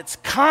prophets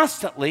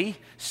constantly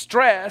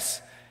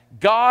stress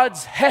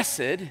God's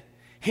hesed,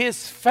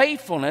 his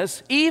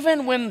faithfulness,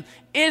 even when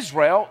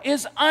Israel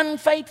is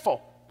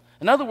unfaithful.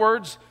 In other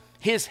words,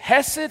 his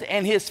hesed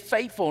and his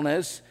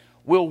faithfulness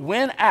will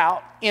win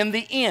out in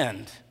the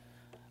end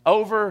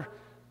over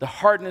the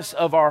hardness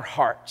of our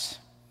hearts.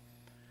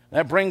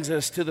 That brings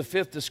us to the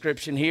fifth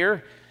description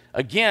here.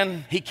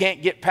 Again, he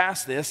can't get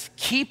past this,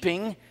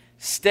 keeping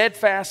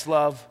steadfast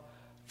love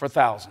for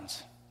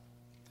thousands.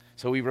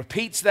 So he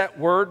repeats that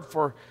word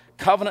for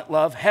covenant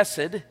love,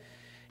 hesed.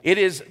 It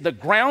is the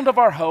ground of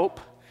our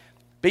hope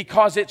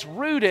because it's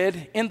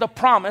rooted in the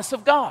promise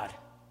of God.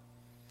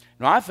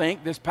 Now, I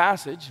think this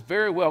passage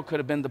very well could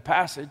have been the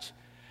passage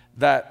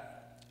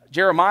that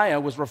Jeremiah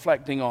was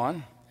reflecting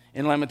on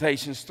in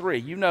Lamentations 3.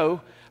 You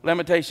know,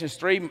 Lamentations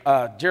 3,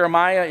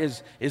 Jeremiah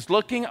is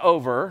looking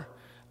over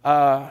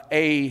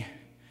a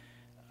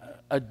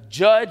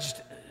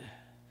judged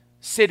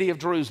city of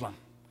Jerusalem.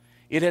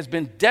 It has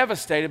been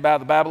devastated by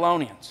the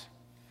Babylonians.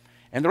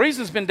 And the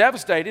reason it's been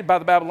devastated by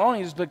the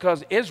Babylonians is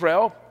because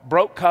Israel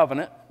broke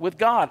covenant with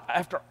God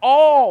after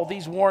all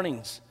these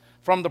warnings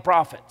from the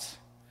prophets.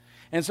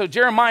 And so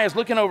Jeremiah is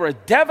looking over a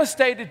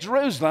devastated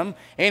Jerusalem,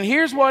 and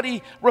here's what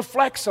he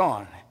reflects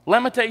on.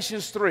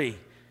 Lamentations 3,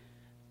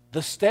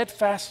 the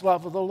steadfast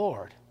love of the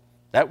Lord.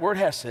 That word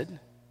hesed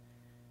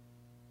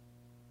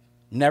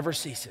never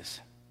ceases.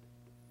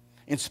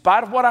 In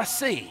spite of what I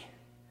see,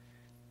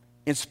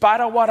 in spite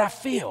of what I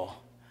feel,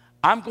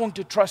 I'm going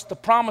to trust the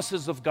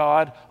promises of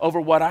God over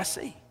what I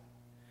see.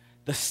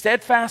 The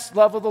steadfast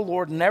love of the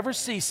Lord never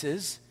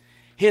ceases.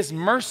 His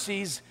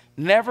mercies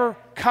never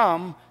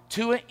come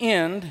to an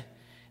end.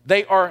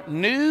 They are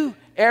new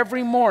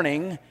every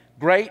morning.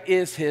 Great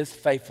is his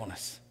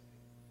faithfulness.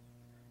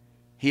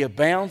 He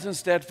abounds in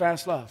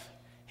steadfast love.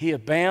 He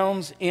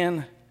abounds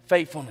in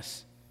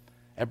faithfulness.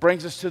 That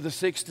brings us to the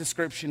sixth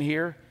description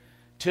here.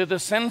 To the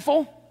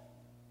sinful,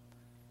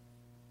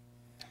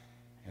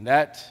 and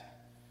that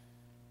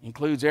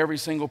includes every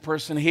single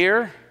person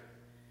here,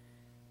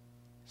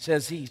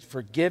 says he's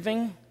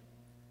forgiving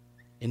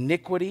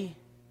iniquity,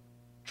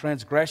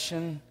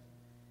 transgression,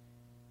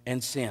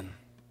 and sin.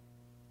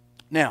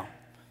 Now,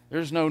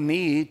 there's no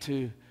need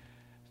to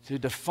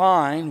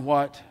define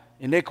what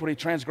iniquity,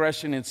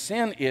 transgression, and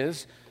sin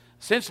is.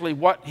 Essentially,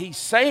 what he's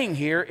saying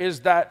here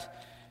is that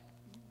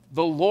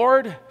the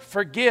Lord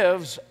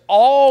forgives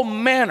all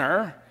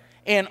manner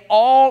and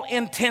all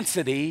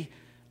intensity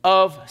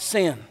of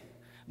sin.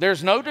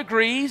 There's no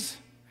degrees,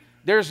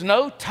 there's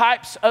no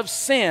types of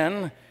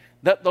sin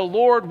that the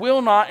Lord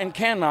will not and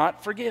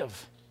cannot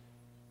forgive.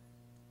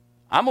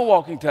 I'm a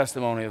walking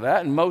testimony of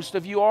that, and most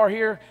of you are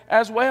here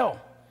as well.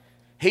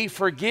 He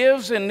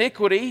forgives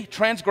iniquity,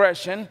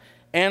 transgression,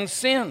 and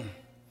sin.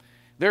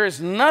 There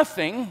is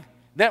nothing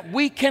that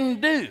we can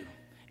do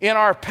in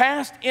our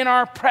past, in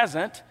our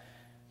present,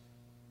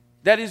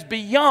 that is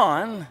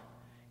beyond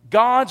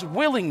God's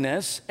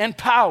willingness and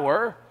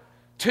power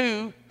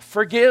to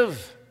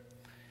forgive.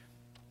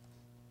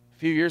 A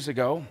few years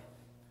ago,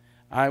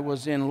 I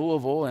was in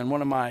Louisville, and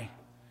one of my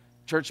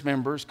church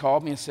members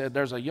called me and said,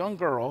 there's a young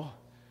girl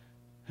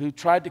who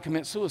tried to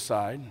commit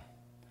suicide,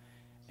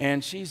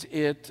 and she's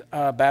at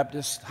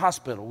Baptist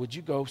Hospital. Would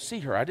you go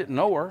see her? I didn't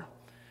know her,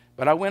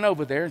 but I went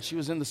over there, and she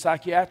was in the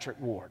psychiatric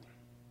ward.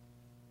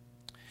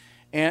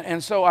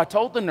 And so I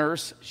told the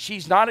nurse,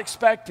 she's not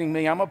expecting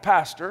me. I'm a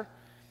pastor,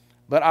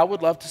 but I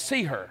would love to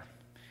see her.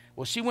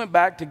 Well, she went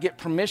back to get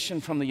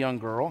permission from the young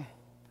girl,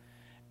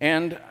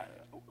 and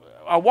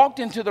I walked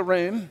into the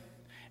room,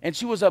 and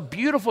she was a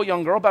beautiful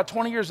young girl, about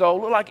 20 years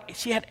old, looked like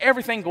she had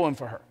everything going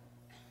for her.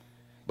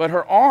 But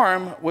her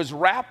arm was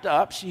wrapped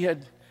up. She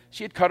had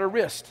cut her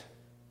wrist.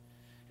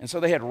 And so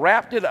they had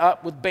wrapped it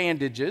up with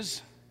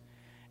bandages.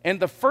 And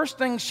the first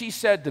thing she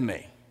said to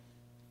me,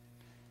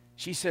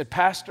 she said,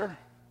 Pastor,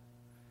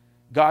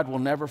 God will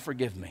never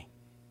forgive me.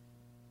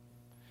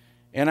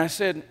 And I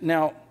said,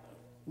 now,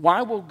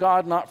 why will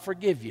God not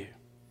forgive you?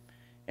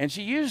 And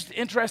she used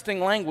interesting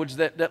language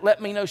that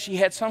let me know she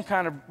had some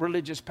kind of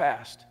religious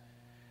past.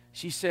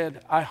 She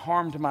said, I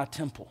harmed my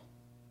temple.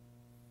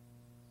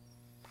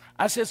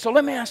 I said, so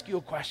let me ask you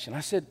a question.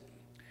 I said,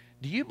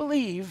 do you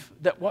believe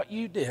that what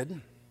you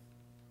did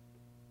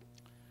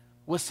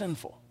was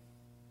sinful?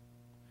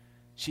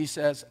 She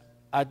says,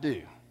 I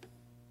do.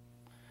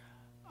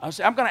 I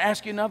said, I'm going to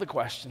ask you another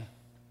question.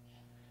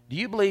 Do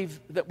you believe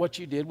that what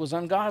you did was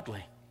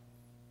ungodly?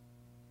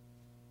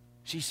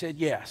 She said,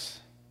 yes.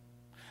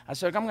 I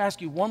said, I'm going to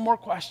ask you one more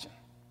question.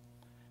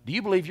 Do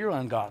you believe you're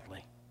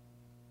ungodly?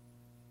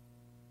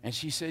 And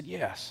she said,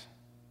 yes.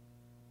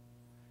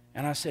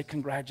 And I said,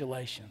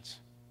 congratulations.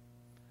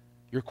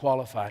 You're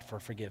qualified for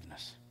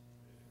forgiveness.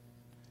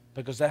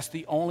 Because that's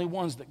the only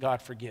ones that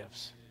God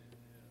forgives.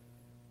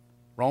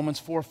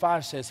 Romans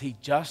 4:5 says he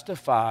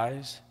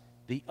justifies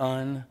the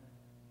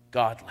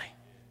ungodly.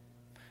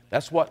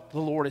 That's what the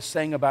Lord is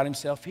saying about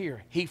himself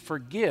here. He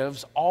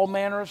forgives all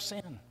manner of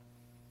sin.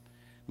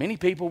 Many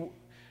people,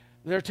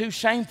 they're too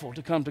shameful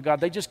to come to God.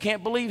 They just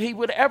can't believe he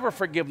would ever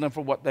forgive them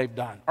for what they've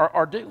done or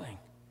are doing.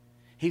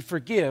 He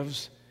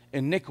forgives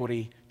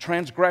iniquity,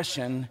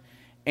 transgression,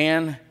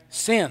 and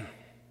sin.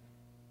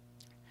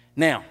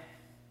 Now,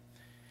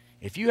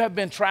 if you have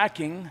been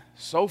tracking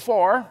so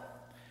far,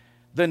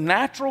 the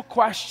natural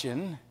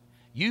question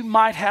you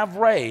might have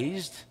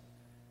raised,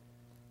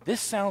 this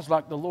sounds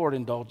like the Lord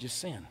indulges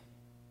sin.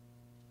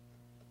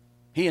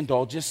 He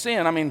indulges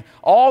sin. I mean,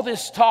 all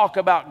this talk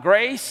about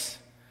grace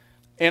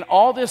and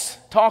all this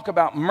talk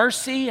about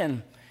mercy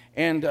and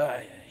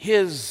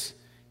his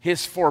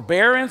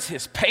forbearance,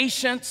 his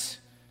patience,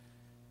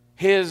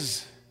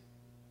 his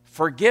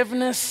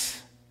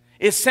forgiveness,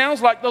 it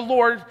sounds like the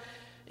Lord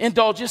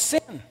indulges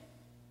sin.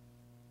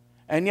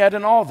 And yet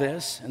in all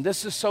this, and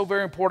this is so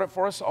very important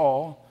for us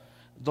all,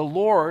 the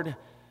Lord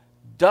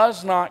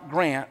does not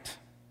grant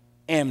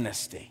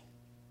amnesty.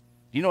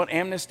 Do you know what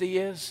amnesty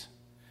is?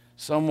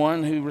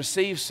 Someone who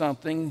receives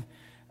something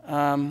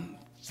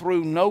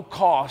through no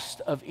cost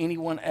of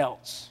anyone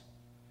else.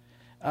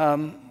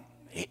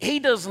 He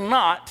does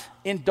not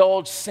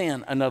indulge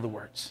sin, in other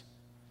words.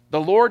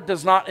 The Lord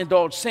does not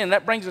indulge sin.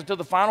 That brings us to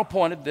the final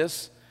point of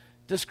this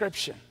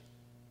description.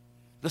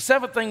 The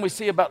seventh thing we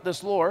see about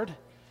this Lord,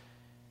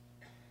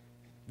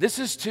 this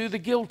is to the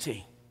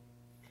guilty,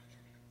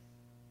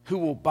 who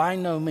will by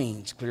no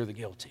means clear the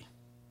guilty.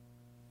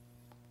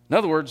 In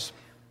other words,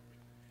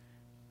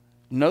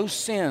 no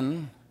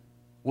sin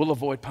will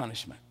avoid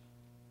punishment.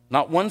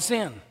 Not one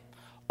sin.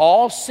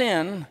 All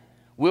sin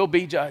will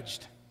be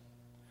judged.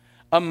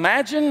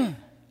 Imagine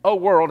a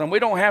world, and we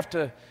don't have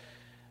to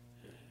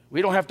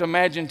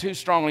imagine too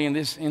strongly in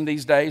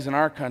these days in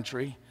our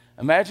country.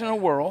 Imagine a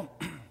world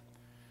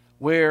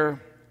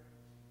where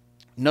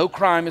no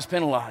crime is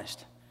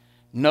penalized.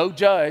 No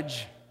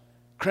judge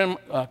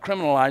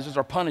criminalizes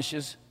or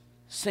punishes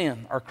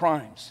sin or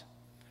crimes.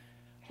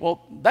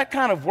 Well, that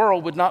kind of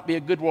world would not be a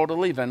good world to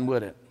live in,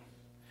 would it?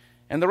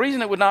 And the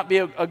reason it would not be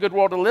a good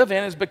world to live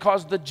in is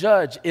because the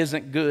judge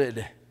isn't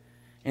good.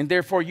 And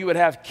therefore you would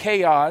have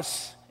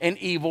chaos and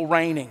evil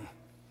reigning.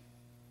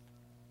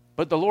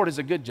 But the Lord is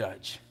a good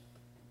judge.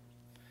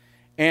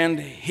 And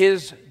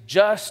his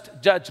just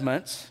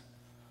judgments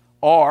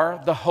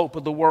are the hope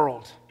of the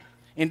world.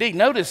 Indeed,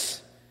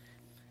 notice,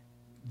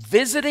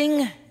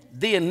 visiting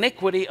the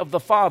iniquity of the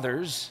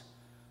fathers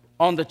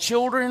on the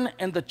children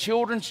and the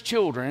children's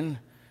children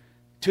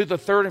to the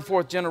third and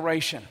fourth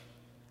generation.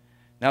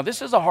 Now,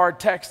 this is a hard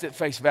text at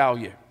face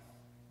value.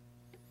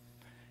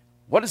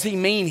 What does he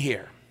mean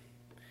here?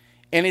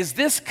 And is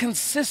this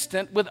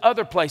consistent with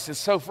other places?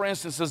 So, for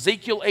instance,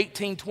 Ezekiel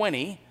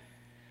 18:20,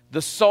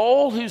 the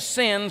soul who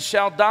sins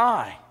shall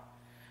die.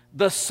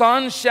 The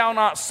son shall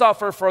not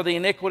suffer for the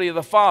iniquity of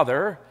the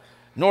father,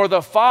 nor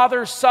the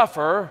father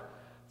suffer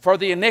for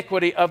the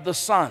iniquity of the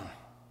son.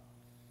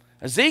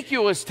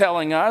 Ezekiel is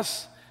telling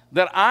us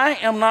that I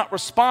am not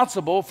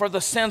responsible for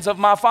the sins of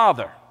my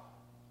father.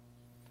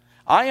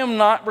 I am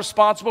not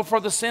responsible for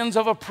the sins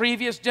of a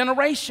previous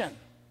generation.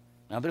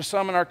 Now, there's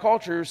some in our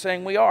culture who are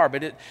saying we are,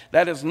 but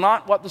that is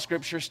not what the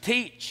scriptures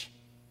teach.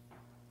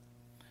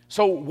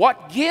 So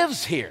what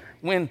gives here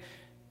when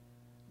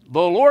the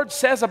Lord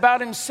says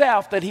about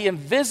himself that he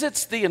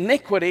visits the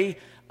iniquity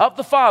of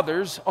the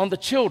fathers on the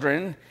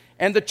children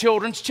and the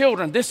children's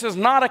children? This is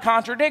not a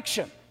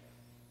contradiction.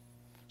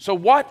 So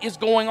what is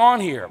going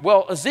on here?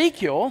 Well,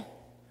 Ezekiel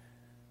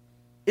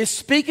is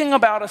speaking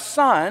about a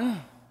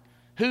son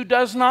who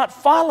does not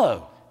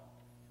follow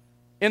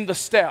in the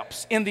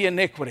steps, in the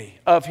iniquity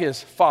of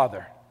his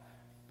father.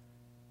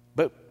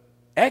 But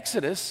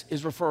Exodus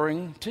is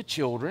referring to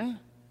children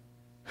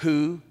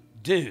who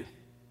do.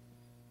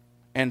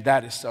 And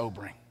that is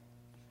sobering.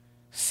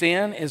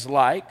 Sin is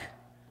like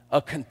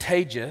a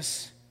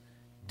contagious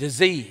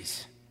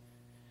disease.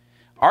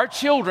 Our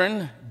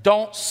children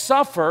don't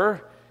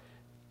suffer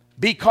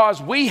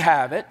because we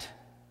have it.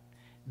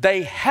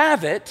 They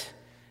have it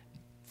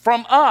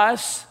from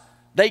us.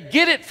 They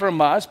get it from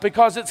us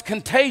because it's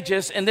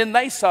contagious, and then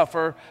they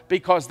suffer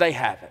because they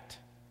have it.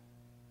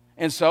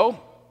 And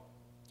so,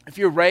 if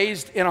you're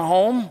raised in a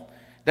home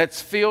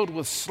that's filled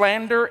with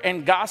slander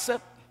and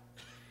gossip,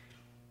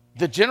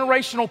 the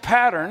generational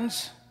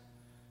patterns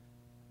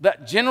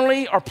that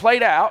generally are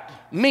played out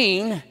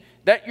mean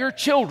that your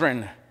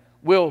children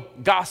will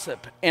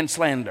gossip and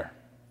slander.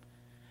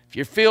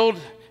 If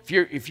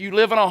you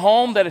live in a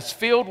home that is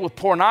filled with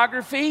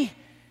pornography,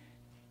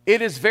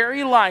 it is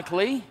very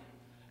likely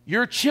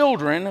your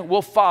children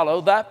will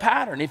follow that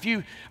pattern. If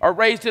you are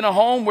raised in a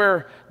home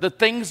where the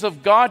things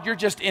of God you're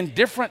just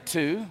indifferent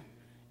to,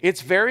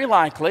 it's very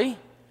likely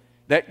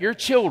that your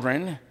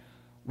children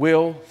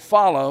will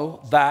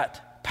follow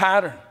that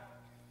pattern.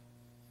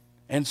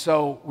 And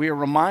so we are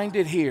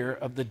reminded here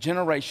of the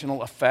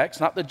generational effects,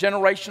 not the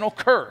generational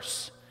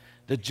curse,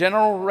 the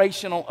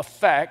generational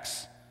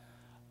effects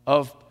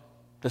of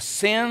the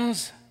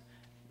sins,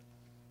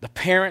 the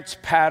parents'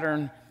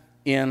 pattern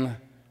in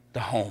the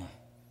home.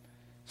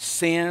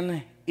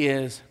 Sin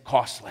is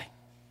costly.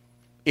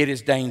 It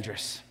is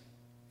dangerous.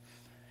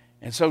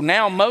 And so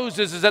now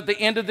Moses is at the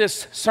end of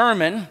this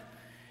sermon,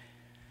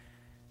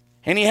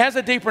 and he has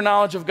a deeper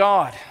knowledge of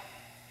God.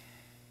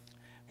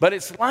 But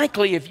it's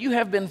likely, if you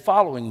have been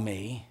following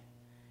me,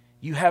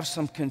 you have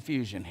some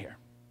confusion here.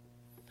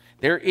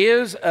 There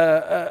is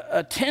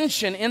a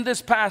tension in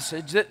this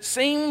passage that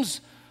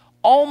seems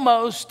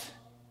almost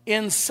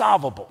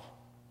insolvable.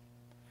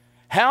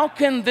 How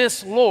can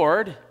this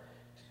Lord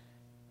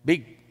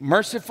be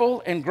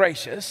merciful and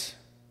gracious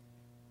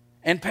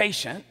and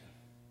patient?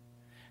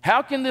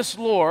 How can this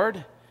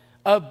Lord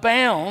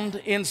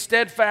abound in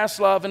steadfast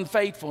love and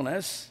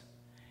faithfulness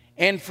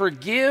and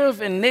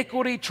forgive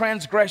iniquity,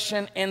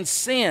 transgression, and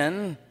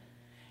sin,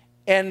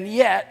 and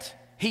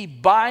yet he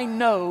by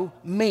no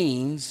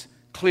means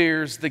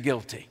clears the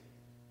guilty?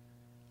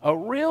 A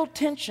real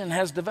tension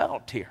has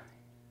developed here.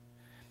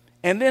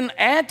 And then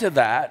add to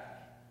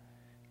that,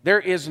 there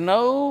is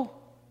no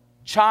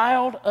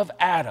child of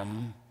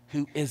Adam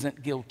who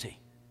isn't guilty.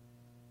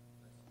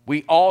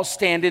 We all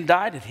stand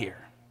indicted here.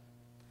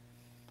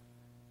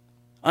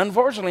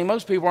 Unfortunately,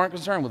 most people aren't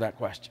concerned with that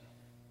question.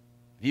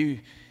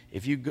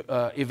 If you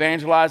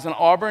evangelize in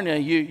Auburn,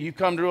 you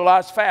come to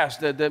realize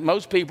fast that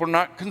most people are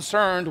not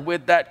concerned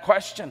with that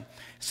question.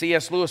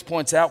 C.S. Lewis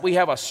points out, we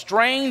have a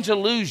strange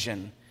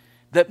illusion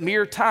that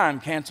mere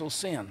time cancels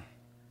sin.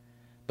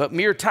 But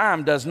mere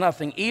time does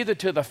nothing either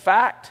to the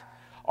fact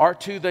or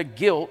to the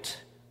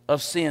guilt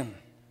of sin.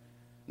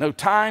 No,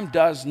 time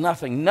does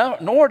nothing.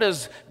 Nor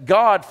does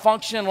God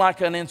function like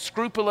an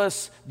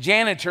unscrupulous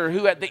janitor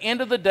who at the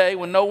end of the day,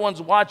 when no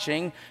one's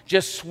watching,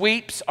 just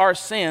sweeps our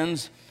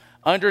sins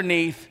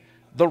underneath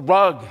the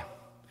rug.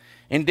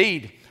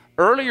 Indeed,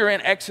 earlier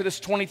in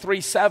Exodus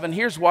 23:7,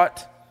 here's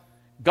what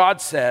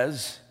God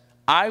says: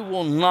 I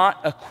will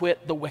not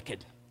acquit the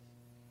wicked.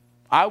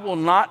 I will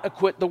not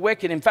acquit the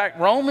wicked. In fact,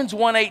 Romans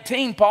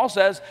 1:18, Paul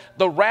says,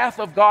 the wrath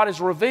of God is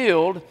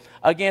revealed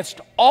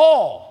against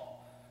all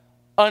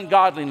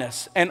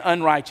ungodliness and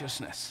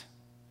unrighteousness.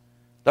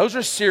 Those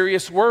are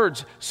serious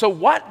words. So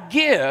what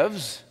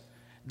gives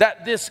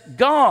that this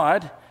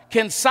God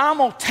can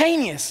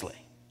simultaneously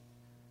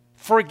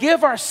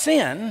forgive our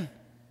sin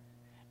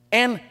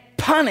and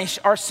punish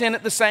our sin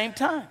at the same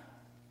time?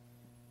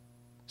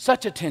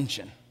 Such a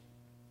tension.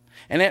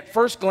 And at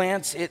first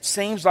glance, it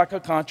seems like a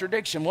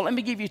contradiction. Well, let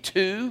me give you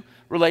two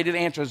related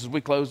answers as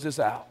we close this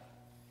out.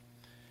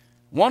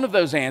 One of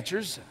those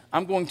answers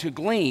I'm going to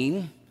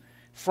glean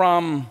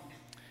from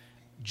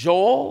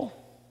Joel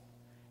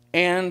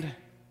and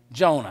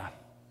Jonah.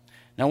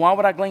 Now, why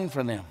would I glean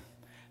from them?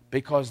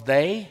 Because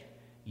they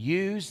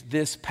use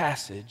this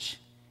passage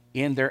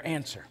in their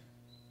answer.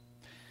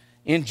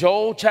 In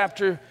Joel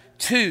chapter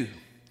 2,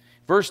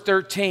 verse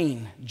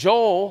 13,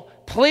 Joel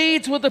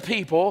pleads with the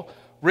people,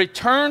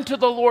 return to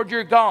the Lord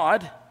your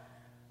God,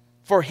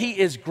 for he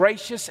is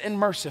gracious and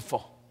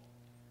merciful,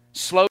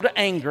 slow to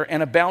anger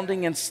and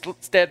abounding in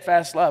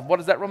steadfast love. What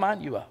does that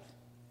remind you of?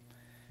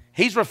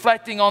 He's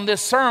reflecting on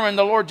this sermon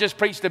the Lord just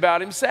preached about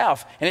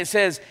himself. And it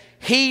says,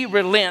 he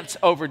relents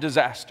over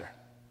disaster.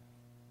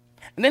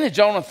 And then in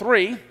Jonah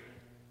 3,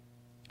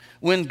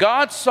 when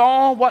God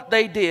saw what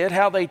they did,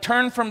 how they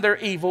turned from their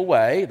evil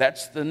way,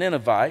 that's the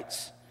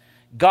Ninevites,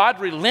 God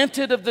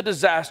relented of the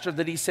disaster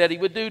that he said he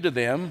would do to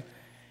them,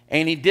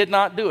 and he did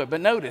not do it. But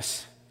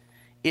notice,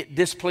 it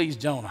displeased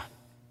Jonah.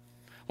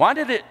 Why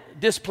did it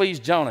displease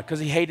Jonah?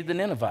 Because he hated the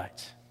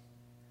Ninevites.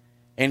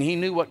 And he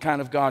knew what kind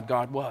of God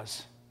God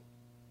was.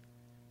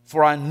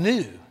 For I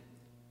knew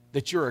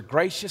that you're a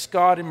gracious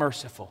God and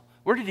merciful.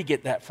 Where did he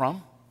get that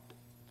from?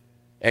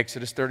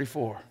 Exodus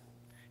 34.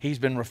 He's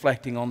been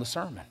reflecting on the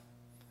sermon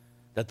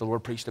that the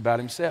Lord preached about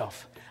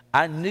himself.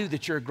 I knew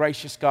that you're a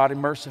gracious God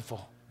and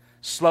merciful,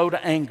 slow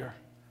to anger,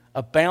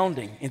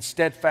 abounding in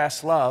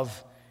steadfast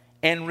love,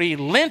 and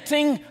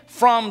relenting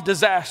from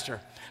disaster.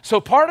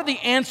 So part of the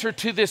answer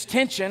to this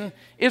tension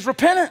is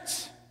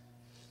repentance.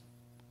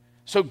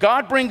 So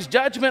God brings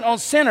judgment on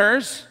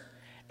sinners,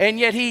 and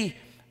yet he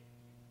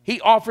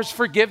offers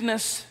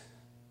forgiveness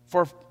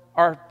for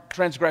our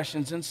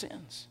transgressions and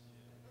sins.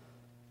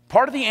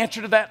 Part of the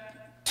answer to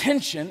that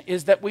tension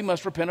is that we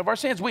must repent of our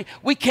sins.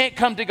 We can't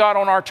come to God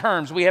on our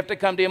terms. We have to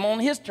come to him on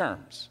his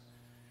terms,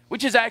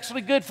 which is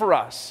actually good for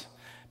us.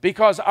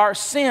 because our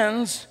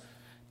sins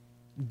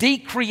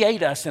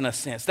decreate us in a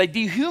sense. They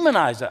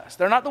dehumanize us.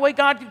 They're not the way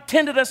God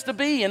intended us to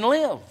be and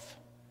live.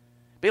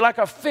 Be like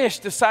a fish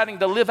deciding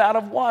to live out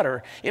of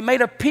water. It may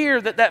appear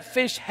that that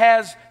fish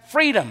has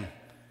freedom,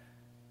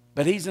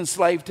 but he's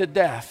enslaved to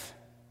death,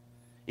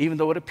 even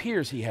though it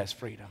appears he has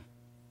freedom.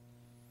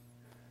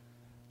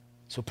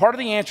 So part of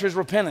the answer is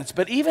repentance,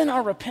 but even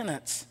our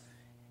repentance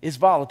is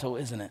volatile,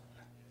 isn't it?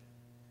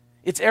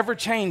 It's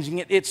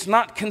ever-changing. It's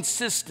not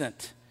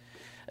consistent.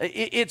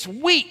 It's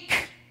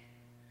weak.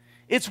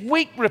 It's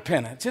weak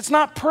repentance. It's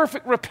not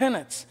perfect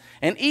repentance.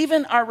 And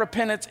even our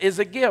repentance is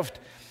a gift.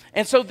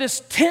 And so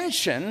this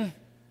tension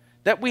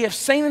that we have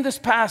seen in this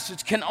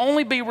passage can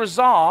only be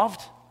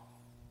resolved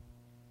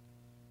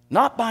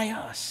not by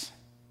us,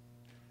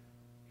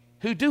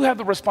 who do have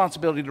the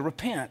responsibility to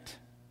repent,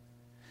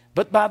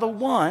 but by the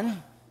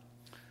one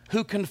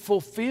who can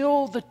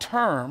fulfill the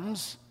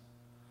terms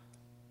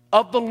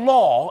of the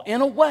law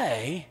in a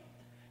way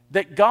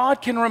that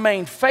God can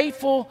remain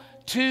faithful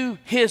to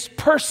his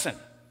person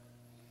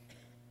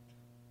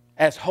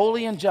as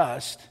holy and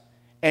just,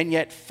 and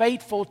yet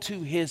faithful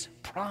to his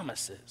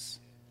promises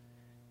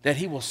that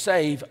he will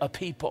save a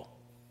people.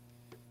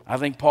 I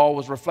think Paul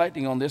was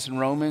reflecting on this in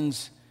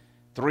Romans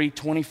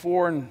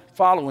 3:24 and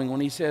following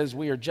when he says,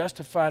 we are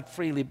justified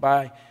freely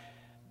by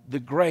the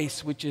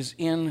grace which is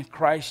in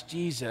Christ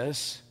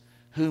Jesus,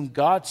 whom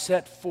God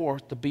set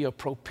forth to be a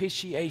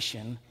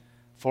propitiation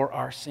for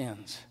our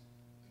sins.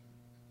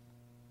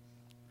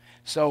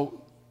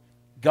 So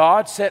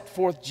God set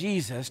forth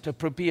Jesus to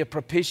be a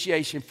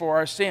propitiation for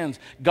our sins.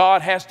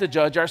 God has to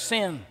judge our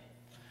sin.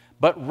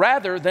 But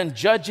rather than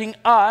judging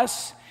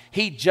us,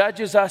 he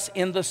judges us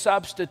in the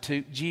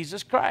substitute,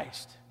 Jesus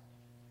Christ.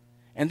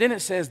 And then it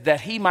says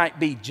that he might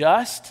be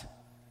just.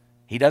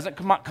 He doesn't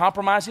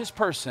compromise his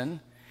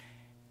person,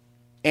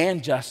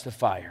 and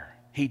justifier.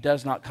 He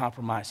does not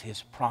compromise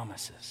his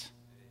promises.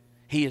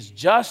 He is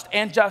just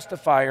and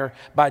justifier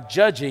by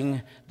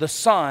judging the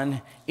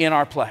Son in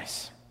our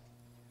place.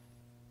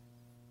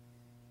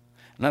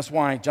 And that's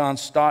why John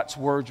Stott's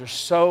words are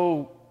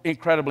so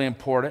incredibly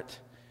important.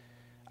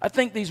 I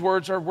think these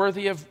words are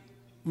worthy of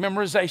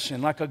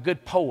memorization, like a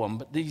good poem,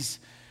 but these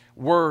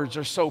words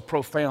are so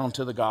profound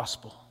to the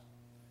gospel.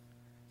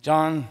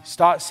 John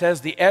Stott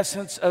says the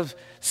essence of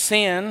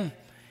sin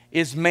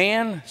is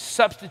man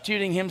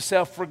substituting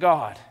himself for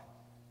God.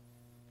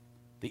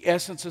 The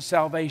essence of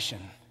salvation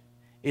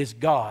is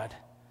God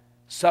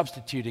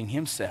substituting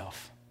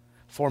himself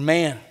for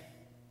man.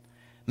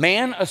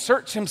 Man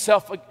asserts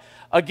himself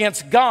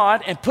against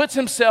God and puts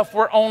himself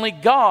where only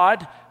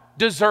God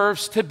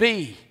deserves to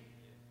be.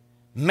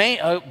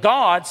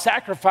 God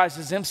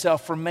sacrifices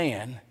himself for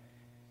man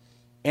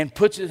and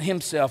puts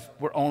himself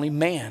where only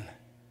man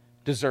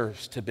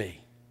deserves to be.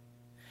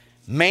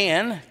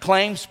 Man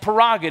claims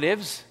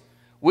prerogatives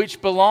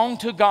which belong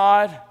to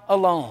God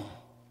alone.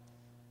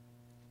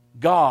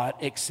 God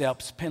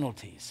accepts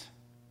penalties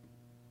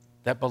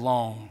that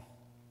belong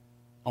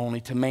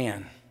only to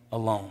man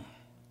alone.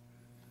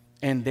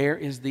 And there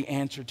is the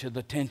answer to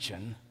the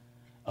tension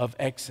of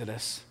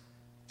Exodus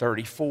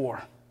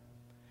 34.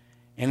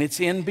 And it's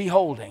in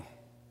beholding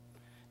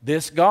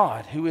this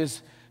God who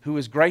is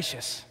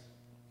gracious,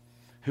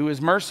 who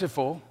is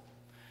merciful,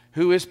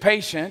 who is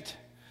patient,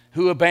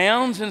 who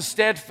abounds in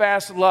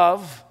steadfast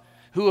love,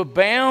 who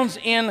abounds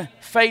in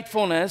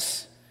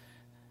faithfulness,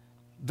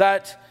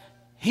 that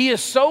he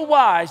is so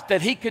wise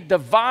that he could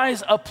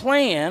devise a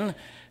plan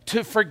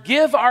to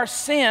forgive our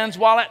sins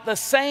while at the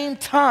same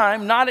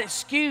time not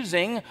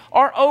excusing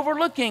or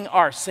overlooking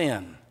our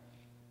sin.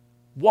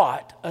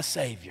 What a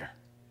Savior.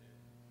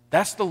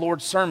 That's the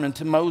Lord's sermon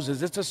to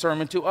Moses. It's a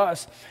sermon to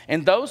us.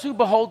 And those who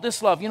behold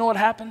this love, you know what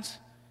happens?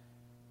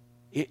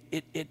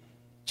 It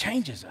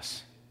changes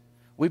us.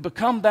 We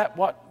become that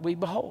what we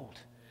behold.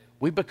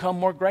 We become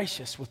more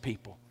gracious with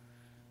people.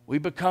 We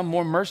become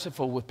more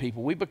merciful with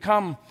people. We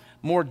become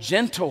more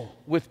gentle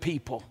with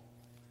people.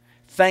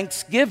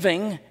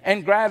 Thanksgiving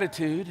and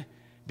gratitude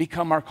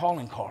become our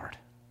calling card.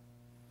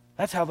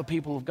 That's how the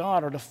people of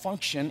God are to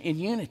function in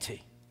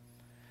unity.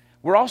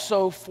 We're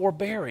also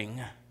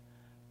forbearing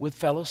with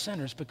fellow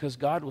sinners because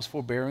God was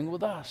forbearing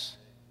with us.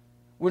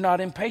 We're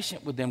not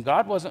impatient with them.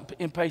 God wasn't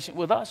impatient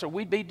with us or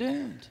we'd be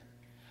doomed.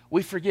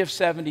 We forgive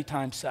 70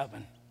 times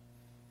 7.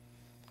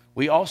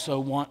 We also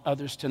want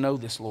others to know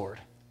this, Lord.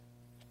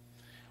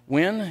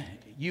 When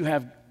you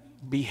have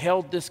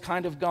beheld this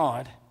kind of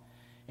God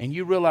and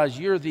you realize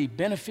you're the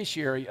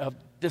beneficiary of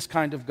this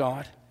kind of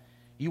God,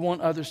 you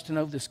want others to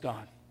know this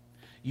God.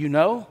 You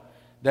know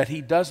that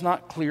he does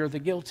not clear the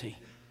guilty,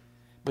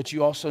 but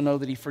you also know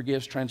that he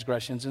forgives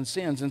transgressions and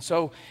sins. And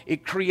so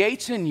it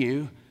creates in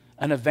you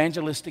an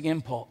evangelistic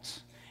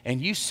impulse,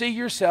 and you see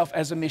yourself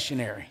as a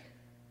missionary.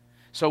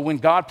 So when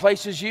God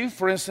places you,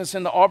 for instance,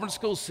 in the Auburn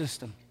school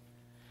system,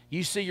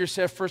 you see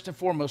yourself first and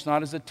foremost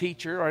not as a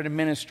teacher or an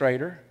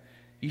administrator.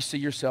 You see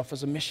yourself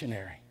as a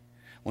missionary.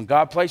 When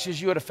God places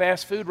you at a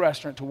fast food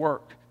restaurant to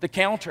work the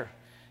counter,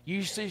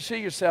 you see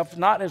yourself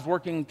not as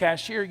working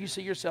cashier, you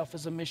see yourself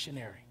as a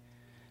missionary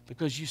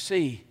because you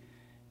see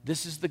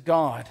This is the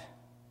God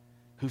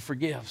who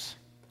forgives.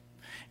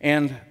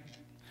 And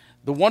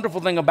the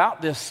wonderful thing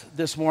about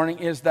this morning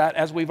is that,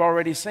 as we've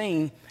already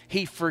seen,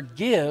 he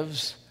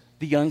forgives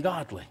the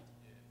ungodly.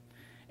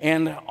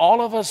 And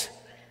all of us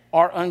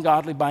are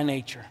ungodly by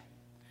nature.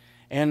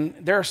 And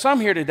there are some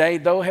here today,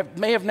 though,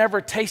 may have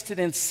never tasted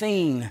and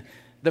seen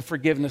the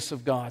forgiveness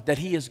of God, that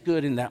he is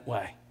good in that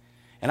way.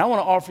 And I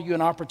want to offer you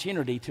an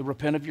opportunity to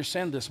repent of your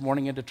sin this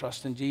morning and to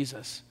trust in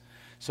Jesus.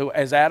 So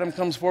as Adam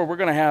comes forward, we're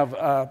going to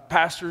have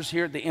pastors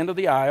here at the end of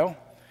the aisle.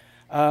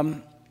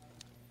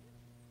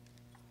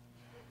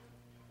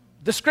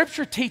 The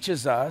scripture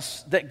teaches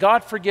us that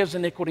God forgives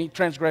iniquity,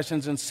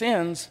 transgressions, and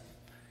sins,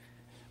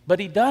 but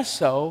he does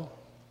so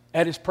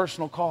at his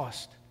personal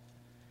cost.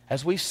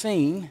 As we've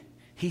seen,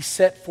 he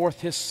set forth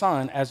his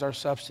son as our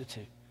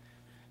substitute.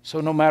 So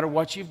no matter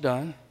what you've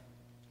done,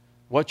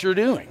 what you're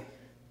doing,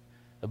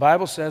 the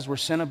Bible says where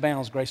sin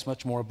abounds, grace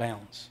much more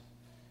abounds.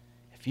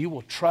 If you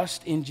will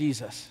trust in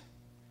Jesus,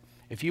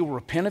 if you will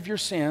repent of your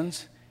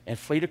sins and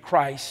flee to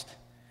Christ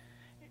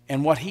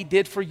and what he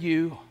did for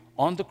you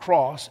on the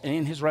cross and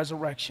in his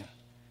resurrection,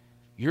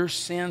 your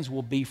sins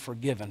will be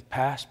forgiven,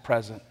 past,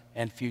 present,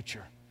 and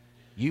future.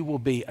 You will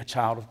be a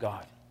child of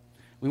God.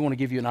 We want to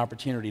give you an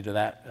opportunity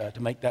to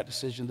make that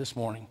decision this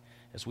morning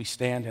as we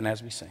stand and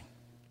as we sing.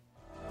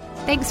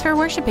 Thanks for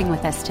worshiping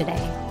with us today.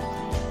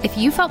 If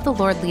you felt the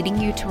Lord leading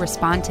you to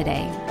respond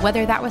today,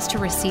 whether that was to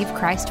receive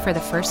Christ for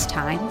the first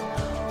time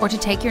or to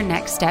take your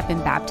next step in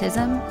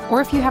baptism,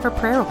 or if you have a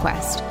prayer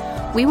request,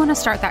 we want to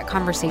start that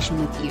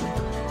conversation with you.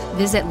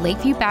 Visit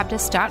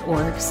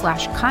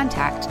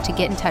lakeviewbaptist.org/contact to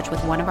get in touch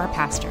with one of our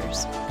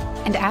pastors.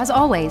 And as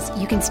always,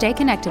 you can stay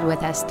connected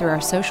with us through our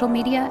social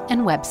media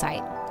and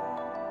website.